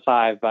made it to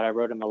 5, but I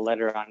wrote him a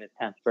letter on his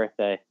 10th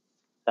birthday.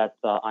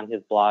 That's on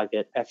his blog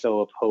at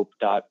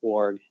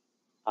echoofhope.org.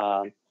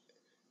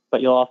 But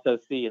you'll also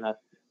see in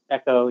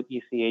echo,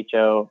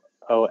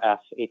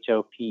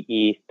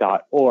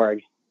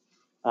 ECHOOFHOPE.org.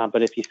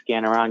 But if you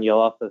scan around, you'll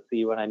also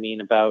see what I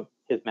mean about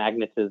his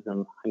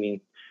magnetism. I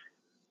mean,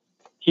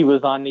 he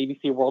was on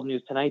ABC World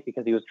News Tonight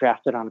because he was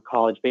drafted on a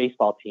college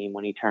baseball team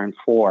when he turned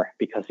 4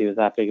 because he was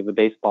that big of a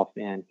baseball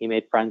fan. He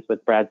made friends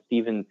with Brad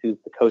Stevens, who's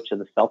the coach of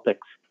the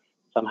Celtics,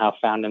 somehow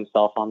found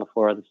himself on the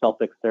floor of the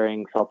Celtics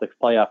during Celtics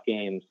playoff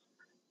games.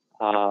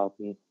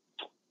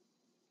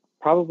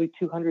 Probably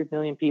 200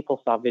 million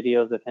people saw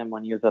videos of him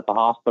when he was at the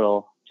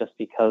hospital just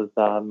because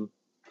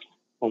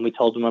when we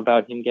told him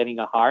about him getting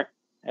a heart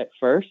at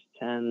first,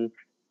 and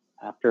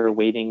after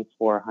waiting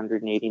for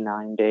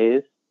 189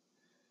 days,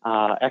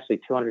 actually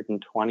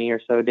 220 or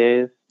so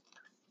days,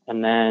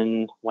 and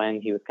then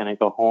when he was going to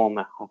go home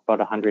about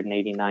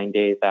 189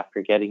 days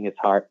after getting his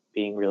heart,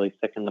 being really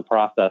sick in the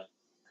process,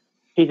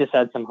 he just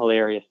had some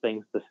hilarious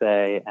things to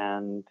say,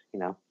 and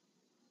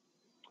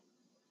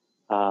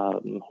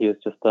he was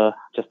just a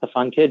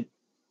fun kid.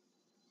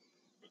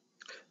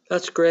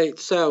 That's great.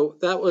 So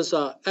that was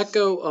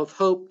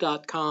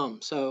echoofhope.com.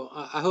 So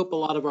I hope a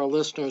lot of our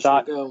listeners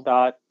will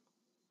go.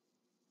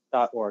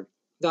 .org.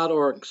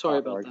 .org. Sorry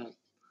about that.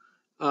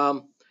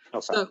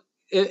 So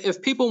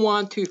if people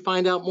want to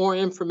find out more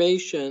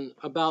information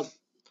about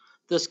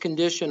this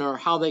condition or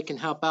how they can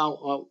help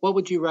out, what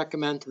would you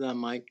recommend to them,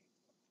 Mike?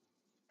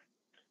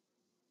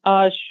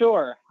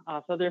 Sure.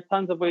 So there's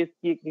tons of ways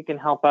you can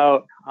help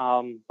out,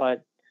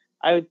 but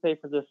I would say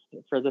for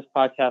this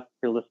podcast,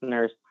 for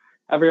listeners,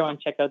 everyone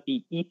check out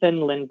the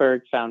Ethan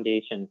Lindbergh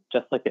Foundation,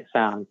 just like it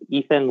sounds.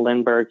 Ethan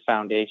Lindbergh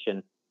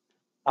Foundation.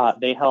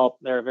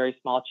 They're a very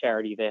small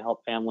charity. They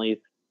help families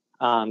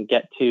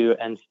get to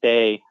and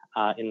stay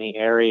in the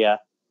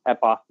area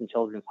at Boston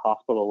Children's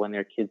Hospital when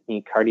their kids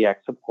need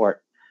cardiac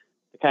support.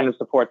 The kind of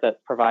support that's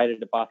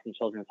provided at Boston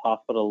Children's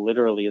Hospital,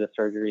 literally the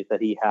surgeries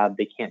that he had,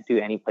 they can't do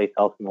anyplace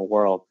else in the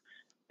world.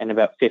 And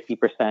about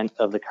 50%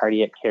 of the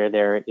cardiac care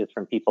there is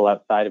from people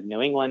outside of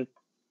New England.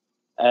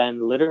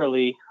 And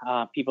literally,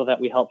 people that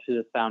we helped through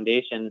this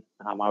foundation,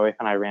 my wife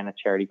and I ran a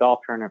charity golf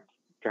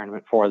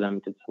tournament for them,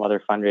 did some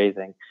other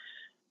fundraising.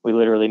 We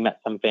literally met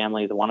some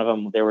families. One of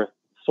them, they were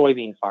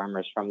soybean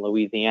farmers from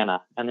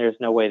Louisiana, and there's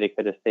no way they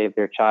could have saved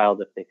their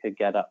child if they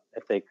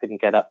couldn't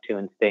get up to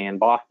and stay in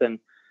Boston.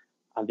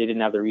 They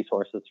didn't have the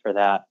resources for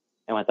that,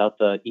 and without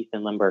the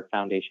Ethan Lindbergh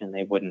Foundation,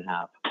 they wouldn't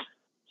have.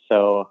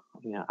 So,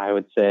 I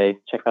would say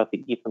check out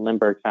the Ethan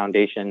Lindbergh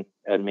Foundation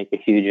and make a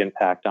huge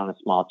impact on a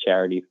small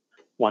charity,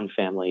 one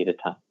family at a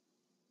time.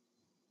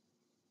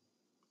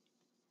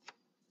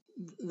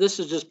 This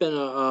has just been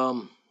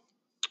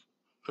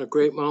a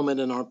great moment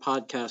in our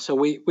podcast. So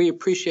we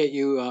appreciate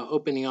you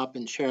opening up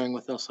and sharing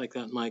with us like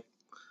that, Mike.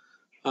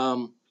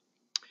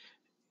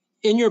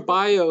 In your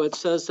bio, it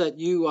says that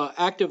you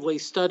actively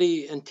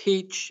study and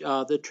teach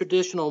the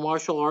traditional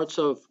martial arts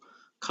of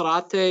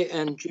karate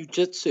and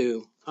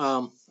jiu-jitsu.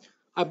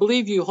 I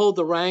believe you hold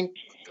the rank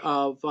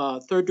of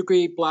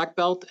third-degree black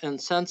belt and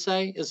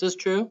sensei. Is this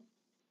true?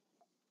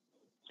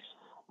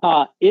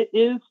 It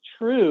is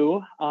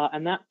true,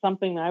 and that's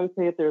something that I would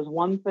say if there's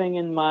one thing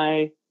in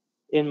my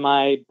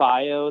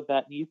bio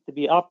that needs to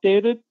be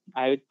updated,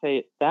 I would say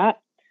it's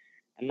that.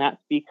 And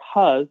that's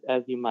because,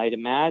 as you might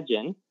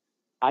imagine,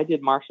 I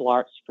did martial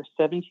arts for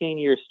 17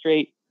 years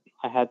straight.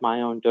 I had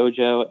my own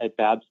dojo at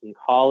Babson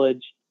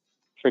College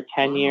for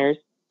 10 years.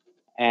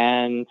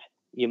 And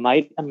you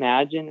might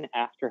imagine,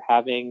 after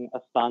having a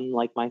son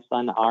like my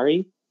son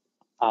Ari,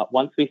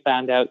 once we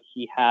found out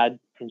he had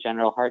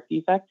congenital heart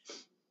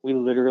defects, we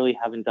literally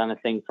haven't done a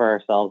thing for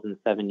ourselves in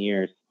 7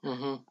 years.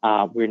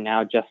 Mm-hmm. We're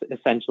now just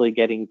essentially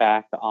getting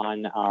back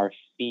on our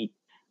feet.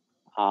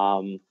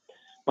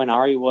 When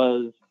Ari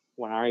was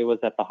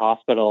at the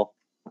hospital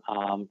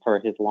for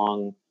his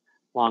long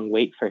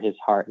wait for his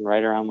heart, and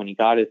right around when he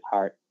got his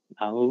heart,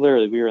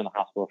 literally we were in the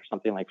hospital for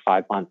something like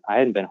 5 months. I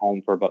hadn't been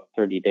home for about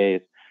 30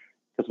 days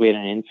because we had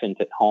an infant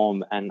at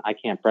home, and I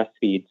can't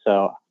breastfeed,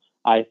 so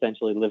I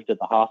essentially lived at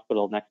the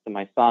hospital next to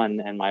my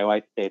son, and my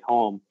wife stayed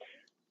home.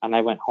 And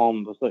I went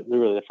home. It was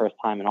literally the first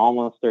time in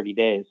almost 30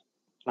 days.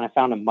 And I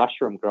found a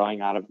mushroom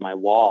growing out of my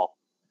wall.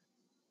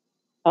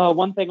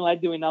 One thing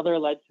led to another.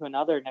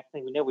 Next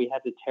thing we knew, we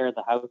had to tear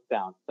the house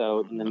down.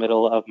 So in the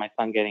middle of my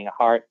son getting a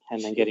heart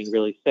and then getting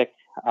really sick,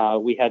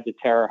 we had to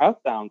tear our house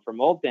down for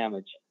mold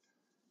damage.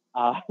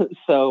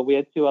 So we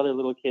had two other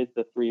little kids,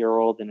 a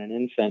 3-year-old and an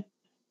infant.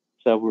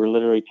 So we were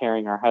literally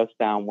tearing our house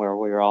down, where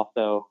we were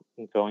also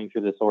going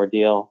through this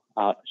ordeal.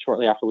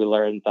 Shortly after we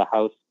learned the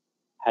house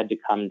had to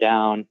come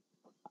down,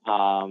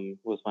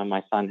 was when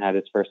my son had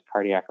his first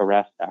cardiac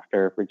arrest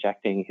after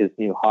rejecting his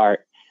new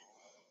heart.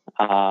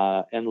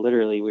 And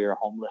literally we were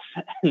homeless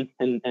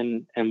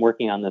and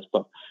working on this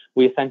book.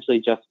 We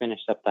essentially just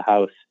finished up the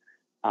house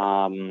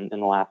in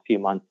the last few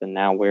months, and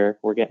now we're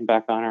getting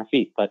back on our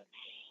feet. But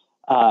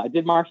I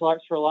did martial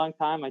arts for a long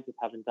time. I just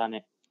haven't done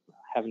it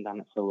for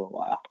a little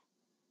while.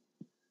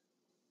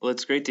 Well,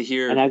 it's great to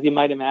hear. And as you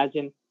might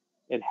imagine,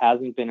 it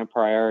hasn't been a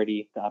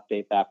priority to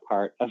update that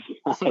part of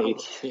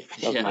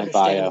my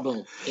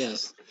bio.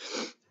 Yes.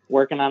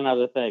 Working on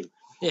other things.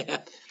 Yeah.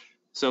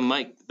 So,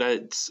 Mike,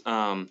 that's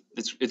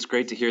it's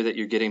great to hear that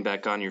you're getting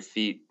back on your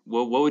feet.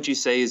 What would you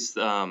say is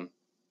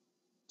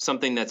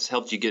something that's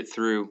helped you get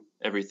through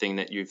everything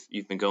that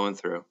you've been going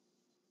through?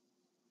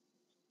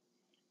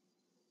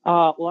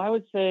 Well, I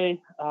would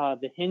say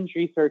the Hinge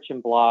research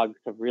and blogs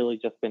have really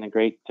just been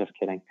just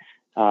kidding.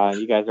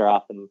 You guys are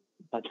awesome.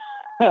 But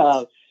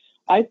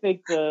I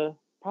think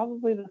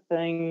probably the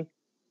thing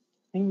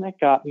that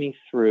got me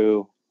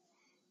through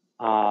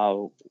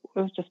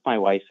was just my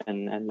wife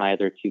and my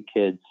other two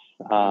kids.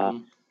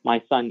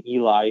 My son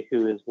Eli,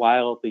 who is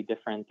wildly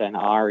different than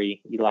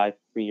Ari. Eli's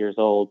 3 years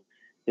old,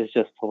 is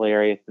just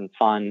hilarious and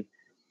fun.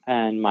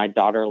 And my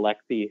daughter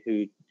Lexi,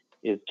 who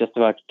is just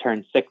about to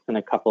turn 6 in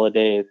a couple of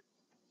days,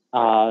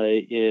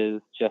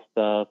 is just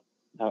a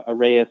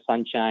ray of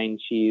sunshine.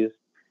 She's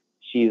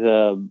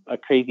a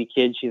crazy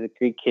kid. She's a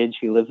Greek kid.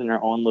 She lives in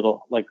her own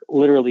little,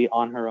 literally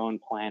on her own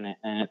planet.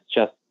 And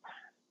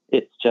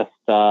it's just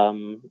a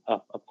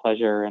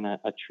pleasure and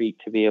a treat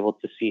to be able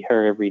to see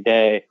her every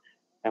day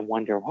and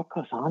wonder what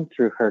goes on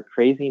through her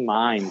crazy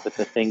mind with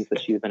the things that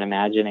she's been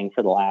imagining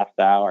for the last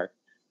hour.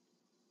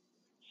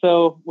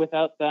 So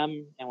without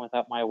them and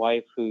without my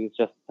wife, who's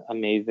just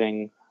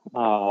amazing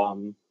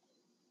and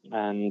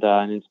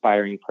an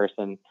inspiring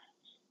person,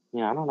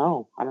 I don't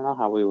know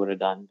how we would have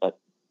done, but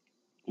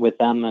with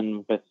them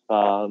and with,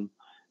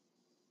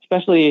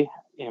 especially,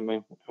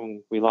 when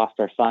we lost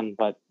our son,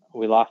 but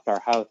we lost our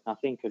house.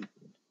 Nothing could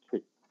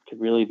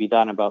really be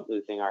done about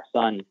losing our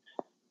son.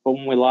 But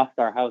when we lost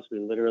our house, we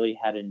literally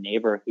had a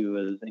neighbor who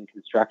was in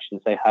construction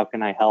say, "How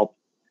can I help?"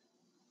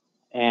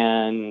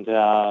 And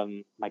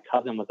my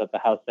cousin was at the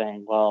house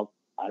saying, "Well,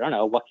 I don't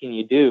know, what can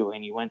you do?"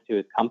 And he went to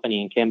his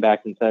company and came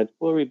back and said,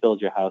 "We'll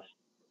rebuild your house."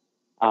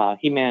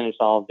 He managed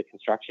all of the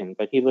construction,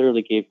 but he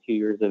literally gave 2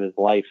 years of his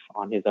life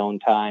on his own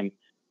time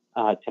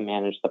to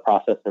manage the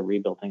process of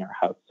rebuilding our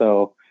house.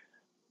 So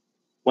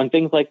when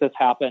things like this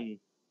happen,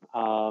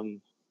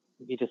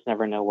 you just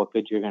never know what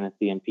good you're going to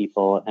see in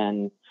people.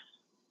 And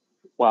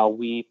while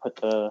we put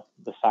the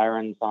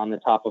sirens on the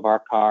top of our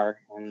car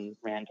and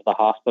ran to the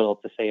hospital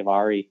to save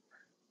Ari,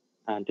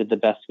 did the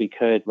best we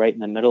could, right in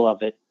the middle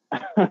of it,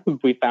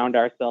 we found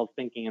ourselves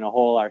thinking in a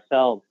hole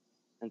ourselves,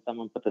 and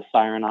someone put the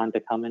siren on to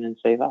come in and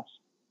save us.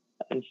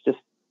 It's just,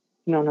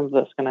 none of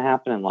that's going to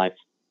happen in life,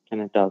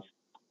 and it does.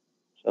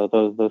 So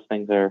those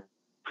things are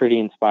pretty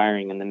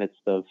inspiring in the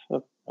midst of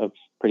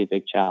pretty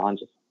big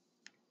challenges.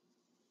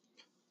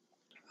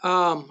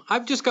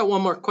 I've just got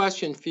one more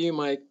question for you,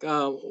 Mike.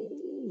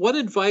 What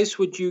advice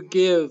would you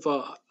give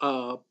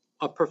a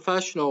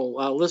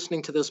professional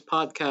listening to this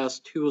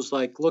podcast who is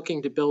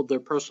looking to build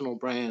their personal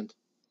brand?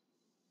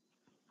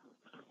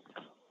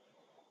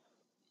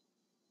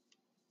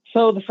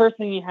 So the first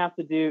thing you have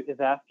to do is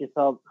ask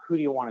yourself, who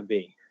do you want to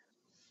be?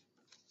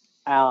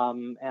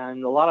 And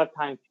a lot of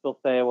times people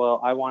say,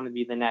 well, I want to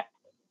be the next,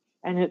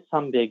 and it's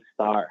some big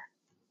star.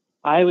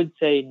 I would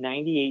say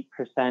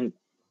 98%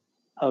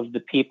 of the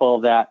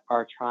people that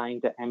are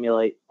trying to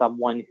emulate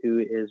someone who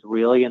is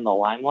really in the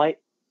limelight,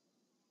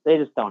 they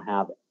just don't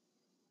have it.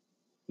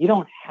 You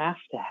don't have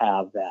to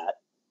have that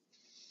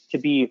to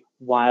be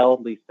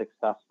wildly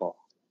successful.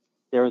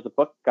 There was a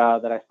book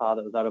that I saw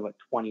that was out about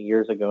 20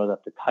 years ago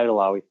that the title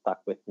always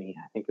stuck with me.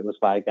 I think it was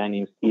by a guy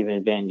named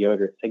Stephen Van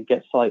Yoder. It said,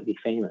 "Get slightly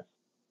famous."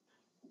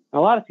 And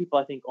a lot of people,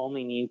 I think,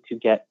 only need to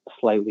get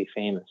slightly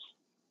famous.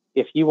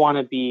 If you want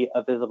to be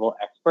a visible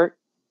expert,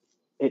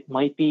 it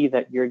might be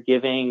that you're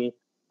giving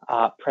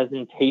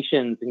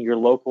presentations in your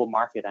local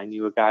market. I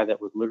knew a guy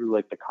that was literally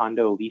like the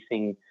condo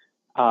leasing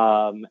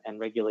and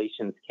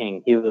regulations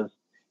king. He was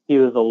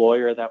a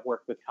lawyer that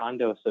worked with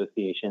condo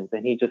associations,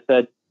 and he just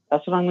said,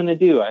 "That's what I'm going to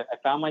do." I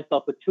found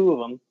myself with 2 of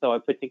them, so I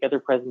put together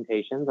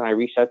presentations, and I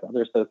reached out to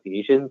other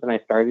associations, and I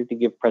started to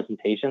give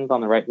presentations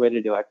on the right way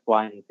to do X,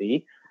 Y, and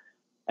Z.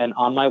 And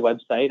on my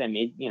website, I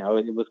made,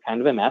 it was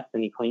kind of a mess,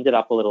 and he cleaned it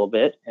up a little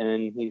bit,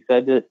 and he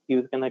said that he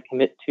was going to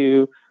commit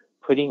to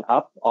putting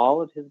up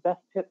all of his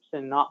best tips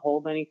and not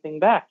hold anything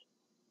back.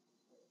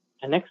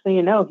 And next thing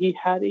you know, he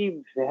had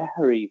a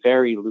very,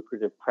 very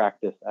lucrative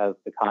practice as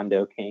the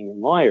condo king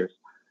and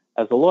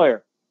as a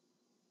lawyer.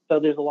 So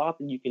there's a lot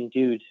that you can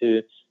do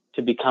to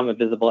become a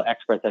visible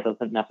expert. That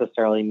doesn't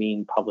necessarily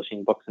mean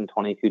publishing books in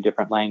 22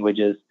 different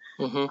languages,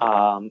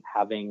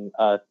 having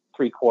a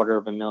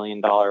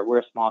 $750,000. We're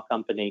a small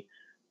company,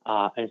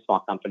 I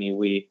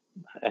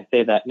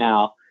say that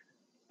now,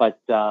 but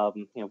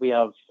we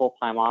have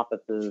full-time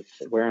offices.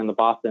 We're in the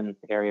Boston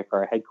area for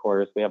our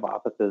headquarters. We have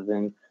offices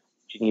in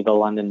Geneva,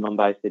 London,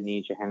 Mumbai,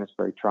 Sydney,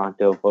 Johannesburg,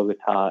 Toronto,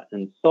 Bogota,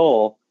 and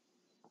Seoul.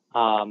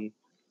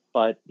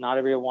 But not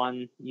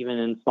everyone, even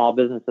in small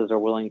businesses, are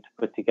willing to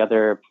put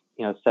together,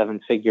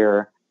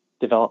 7-figure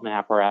development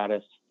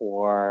apparatus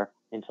for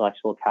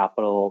intellectual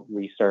capital,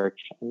 research,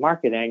 and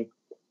marketing,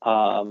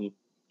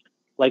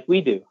 like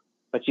we do.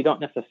 But you don't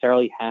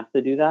necessarily have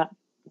to do that.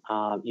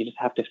 You just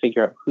have to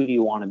figure out who do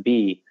you want to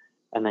be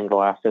and then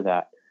go after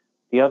that.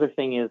 The other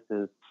thing is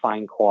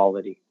find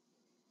quality.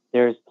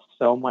 There's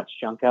so much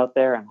junk out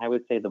there, and I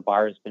would say the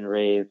bar has been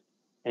raised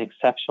an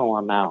exceptional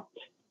amount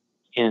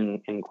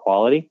in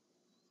quality.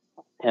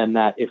 And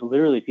that if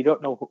you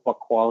don't know what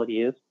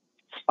quality is,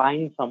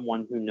 find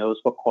someone who knows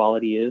what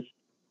quality is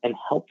and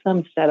help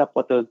them set up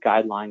what those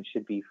guidelines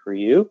should be for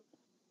you,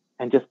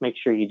 and just make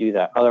sure you do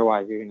that.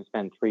 Otherwise, you're going to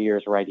spend 3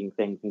 years writing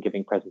things and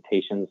giving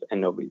presentations, and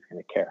nobody's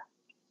going to care.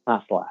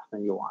 That's the last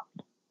thing you want.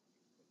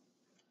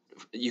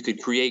 You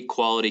could create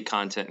quality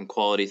content and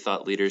quality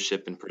thought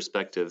leadership and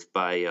perspective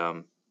by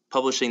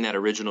publishing that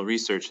original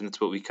research, and that's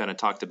what we kind of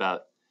talked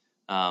about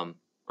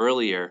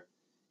earlier.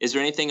 Is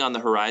there anything on the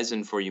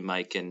horizon for you,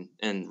 Mike, and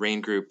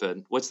Rain Group?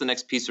 And what's the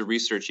next piece of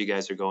research you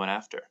guys are going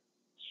after?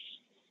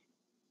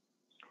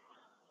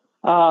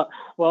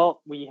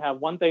 Well, we have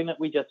one thing that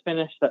we just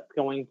finished that's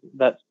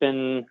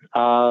been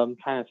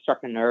kind of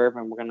struck a nerve,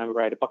 and we're going to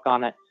write a book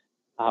on it.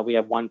 We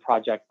have one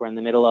project we're in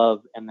the middle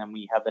of, and then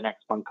we have the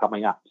next one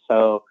coming up.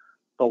 So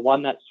the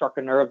one that struck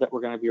a nerve that we're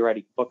going to be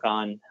writing a book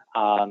on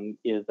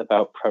is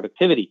about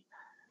productivity.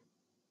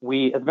 As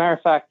a matter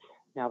of fact,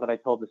 now that I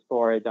told the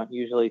story, I don't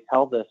usually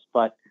tell this,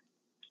 but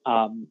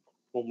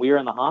when we were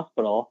in the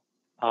hospital,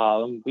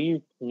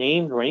 we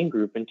named Rain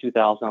Group in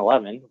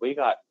 2011. We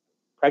got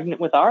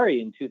pregnant with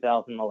Ari in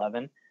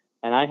 2011,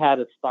 and I had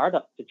a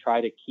startup to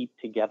try to keep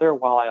together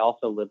while I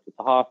also lived at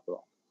the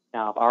hospital.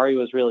 Now, if Ari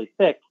was really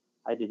sick,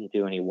 I didn't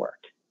do any work.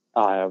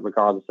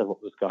 regardless of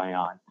what was going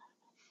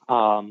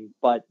on.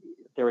 But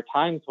there were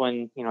times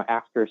when,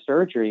 after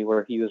surgery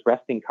where he was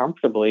resting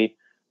comfortably,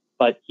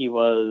 but he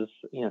was,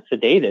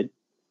 sedated.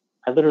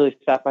 I literally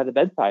sat by the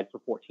bedside for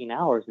 14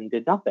 hours and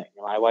did nothing.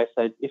 And my wife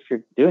said, if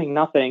you're doing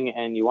nothing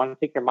and you want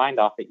to take your mind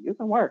off it, you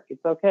can work.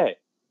 It's okay.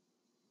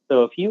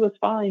 So if he was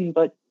fine,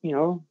 but,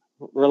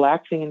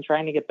 relaxing and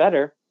trying to get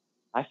better,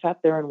 I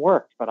sat there and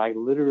worked. But I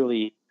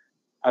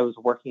was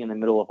working in the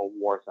middle of a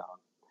war zone.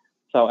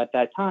 So at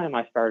that time,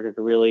 I started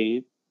to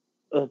really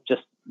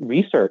just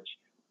research.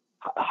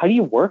 How do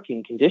you work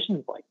in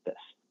conditions like this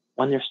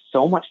when there's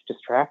so much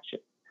distraction?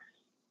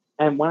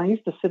 And when I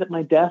used to sit at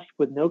my desk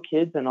with no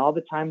kids and all the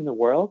time in the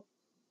world,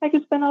 I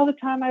could spend all the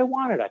time I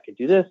wanted. I could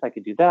do this, I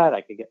could do that, I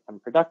could get some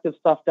productive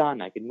stuff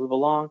done, I could move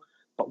along.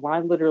 But when I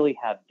literally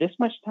had this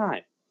much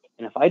time,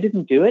 and if I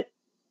didn't do it,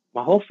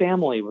 my whole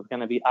family was going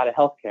to be out of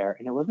healthcare.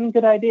 And it wasn't a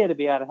good idea to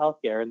be out of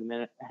healthcare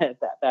at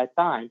that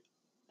time.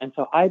 And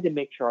so I had to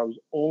make sure I was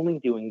only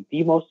doing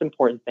the most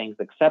important things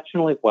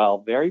exceptionally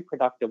well, very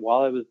productive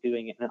while I was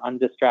doing it, and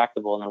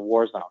undistractable in a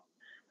war zone.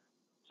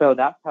 So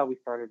that's how we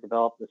started to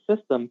develop the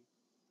system.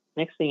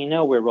 Next thing you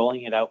know, we're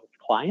rolling it out with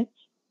clients.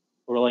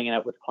 We're rolling it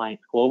out with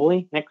clients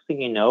globally. Next thing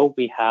you know,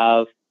 we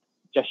have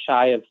just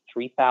shy of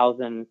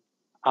 3,000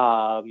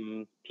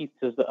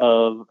 pieces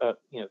of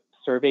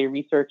survey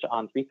research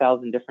on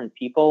 3,000 different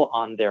people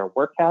on their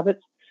work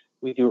habits.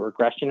 We do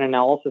regression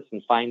analysis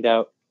and find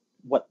out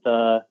what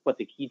the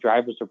key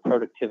drivers of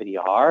productivity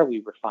are.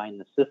 We refine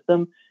the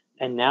system.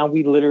 And now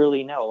we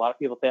literally know. A lot of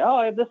people say, oh,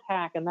 I have this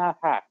hack and that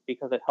hack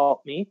because it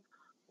helped me.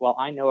 Well,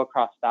 I know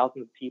across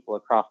thousands of people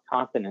across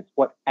continents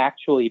what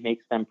actually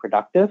makes them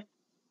productive.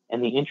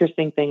 And the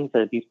interesting thing is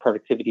that these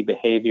productivity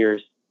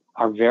behaviors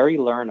are very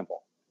learnable.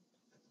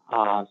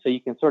 So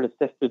you can sort of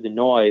sift through the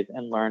noise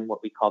and learn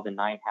what we call the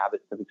 9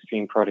 habits of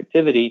extreme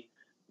productivity.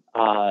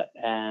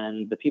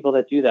 And the people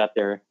that do that,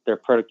 their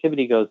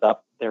productivity goes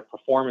up, their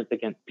performance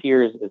against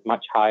peers is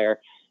much higher.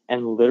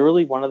 And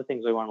literally one of the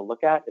things we want to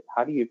look at is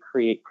how do you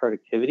create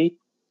productivity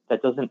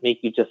that doesn't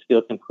make you just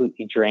feel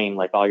completely drained,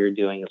 like all you're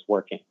doing is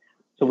working.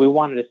 So we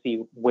wanted to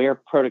see where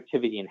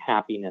productivity and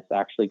happiness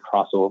actually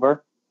cross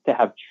over to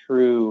have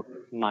true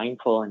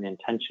mindful and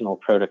intentional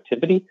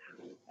productivity.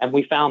 And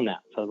we found that.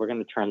 So we're going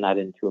to turn that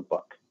into a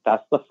book.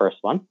 That's the first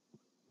one.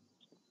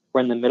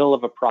 We're in the middle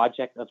of a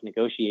project of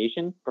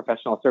negotiation.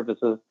 Professional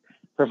services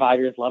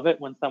providers love it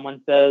when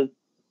someone says,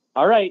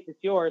 all right, it's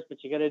yours,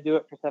 but you got to do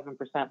it for 7%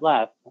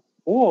 less.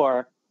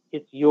 Or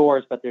it's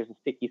yours, but there's a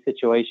sticky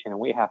situation and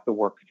we have to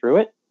work through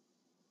it.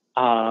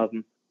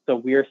 So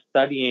we're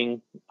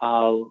studying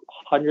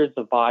hundreds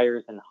of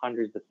buyers and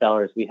hundreds of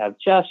sellers. We have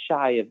just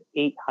shy of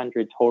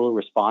 800 total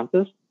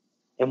responses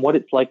and what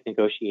it's like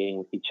negotiating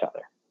with each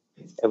other.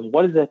 And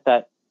what is it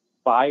that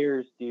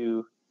buyers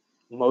do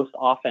most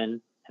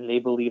often and they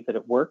believe that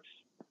it works?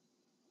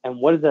 And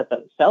what is it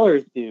that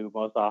sellers do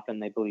most often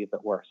they believe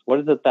it works? What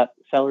is it that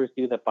sellers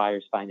do that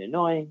buyers find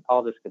annoying?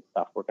 All this good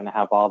stuff. We're going to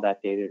have all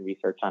that data and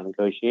research on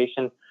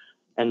negotiation.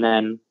 And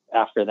then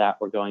after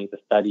that, we're going to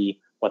study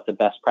what the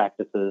best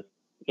practices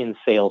in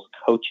sales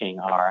coaching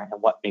are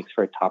and what makes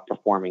for a top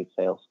performing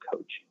sales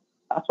coach.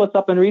 That's what's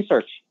up in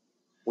research.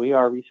 We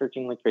are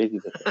researching like crazy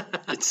this year.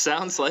 It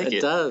sounds like it.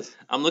 It does.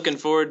 I'm looking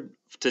forward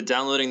to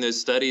downloading those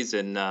studies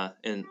and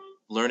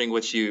learning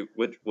what you've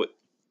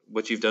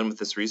done with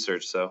this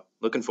research. So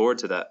looking forward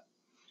to that.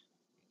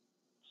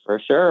 For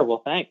sure.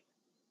 Well, thanks.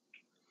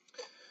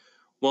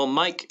 Well,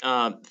 Mike,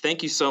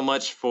 thank you so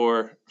much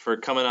for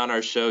coming on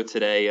our show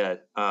today.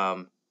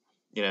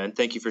 And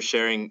thank you for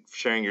sharing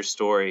your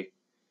story.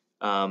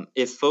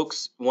 If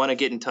folks want to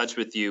get in touch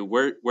with you,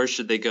 where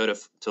should they go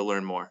to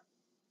learn more?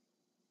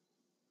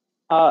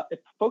 If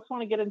folks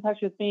want to get in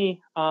touch with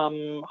me,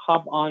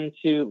 hop on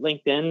to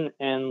LinkedIn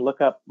and look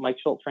up Mike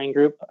Schultz Rain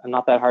Group.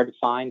 Not that hard to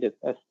find. It's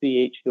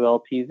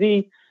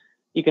SCHULTZ.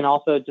 You can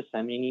also just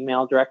send me an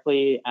email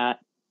directly at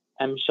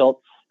mschultz,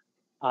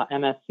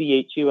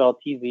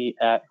 MSCHULTZ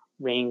at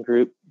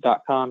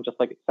raingroup.com, just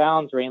like it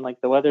sounds. Rain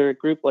like the weather,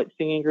 group like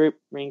singing group,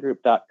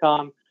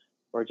 raingroup.com,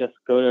 or just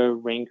go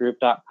to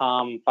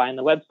raingroup.com, find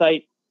the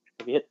website.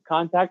 If you hit the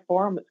contact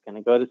form, it's going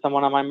to go to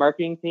someone on my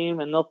marketing team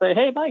and they'll say,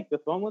 hey, Mike, this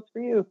one was for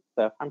you.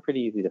 So I'm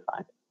pretty easy to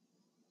find.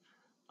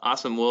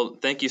 Awesome. Well,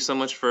 thank you so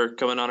much for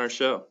coming on our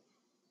show.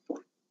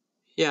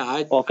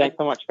 Yeah. Well, thanks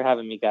so much for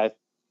having me, guys.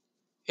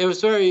 It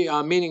was a very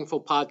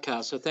meaningful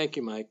podcast. So thank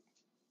you, Mike.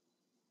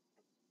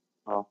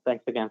 Well,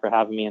 thanks again for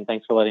having me, and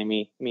thanks for letting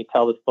me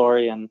tell the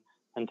story and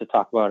to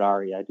talk about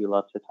Ari. I do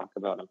love to talk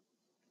about him.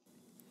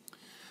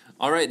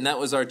 All right, and that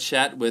was our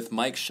chat with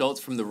Mike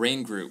Schultz from the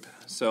Rain Group.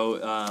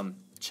 So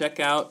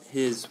check out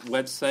his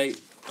website,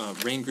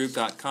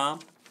 raingroup.com.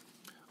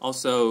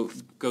 Also,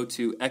 go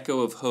to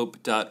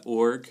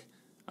echoofhope.org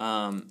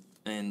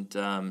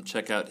and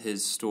check out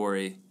his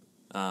story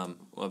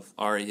of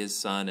Ari, his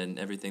son, and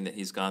everything that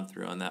he's gone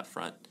through on that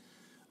front.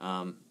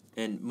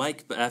 And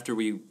Mike, after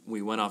we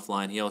went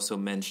offline, he also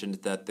mentioned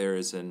that there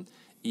is an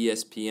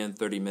ESPN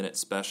 30-minute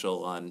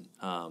special on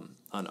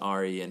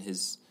Ari and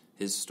his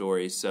his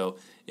story. So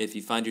if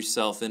you find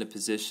yourself in a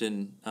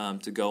position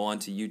to go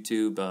onto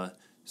YouTube,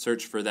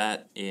 search for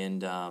that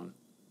and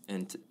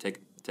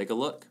take a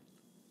look.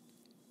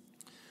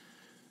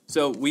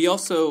 So we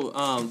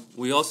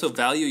also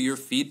value your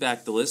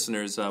feedback, the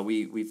listeners.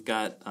 We've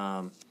got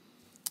a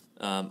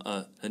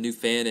new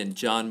fan in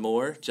John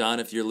Moore. John,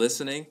 if you're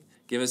listening,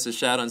 give us a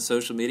shout on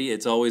social media.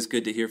 It's always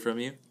good to hear from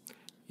you.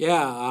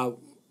 Yeah,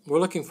 we're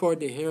looking forward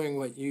to hearing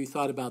what you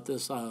thought about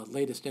this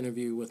latest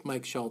interview with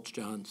Mike Schultz,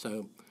 John.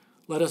 So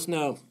let us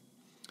know.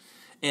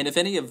 And if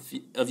any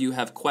of you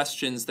have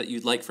questions that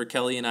you'd like for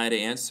Kelly and I to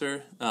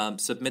answer,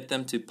 submit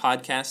them to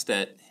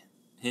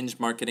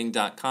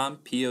podcast@hingemarketing.com,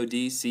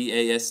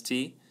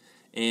 podcast,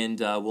 and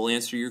we'll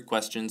answer your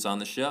questions on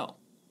the show.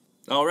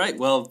 All right,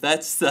 well,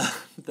 that's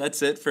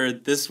it for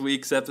this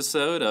week's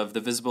episode of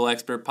the Visible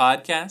Expert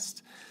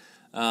Podcast.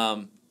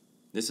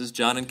 This is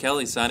John and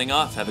Kelly signing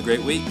off. Have a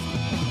great week.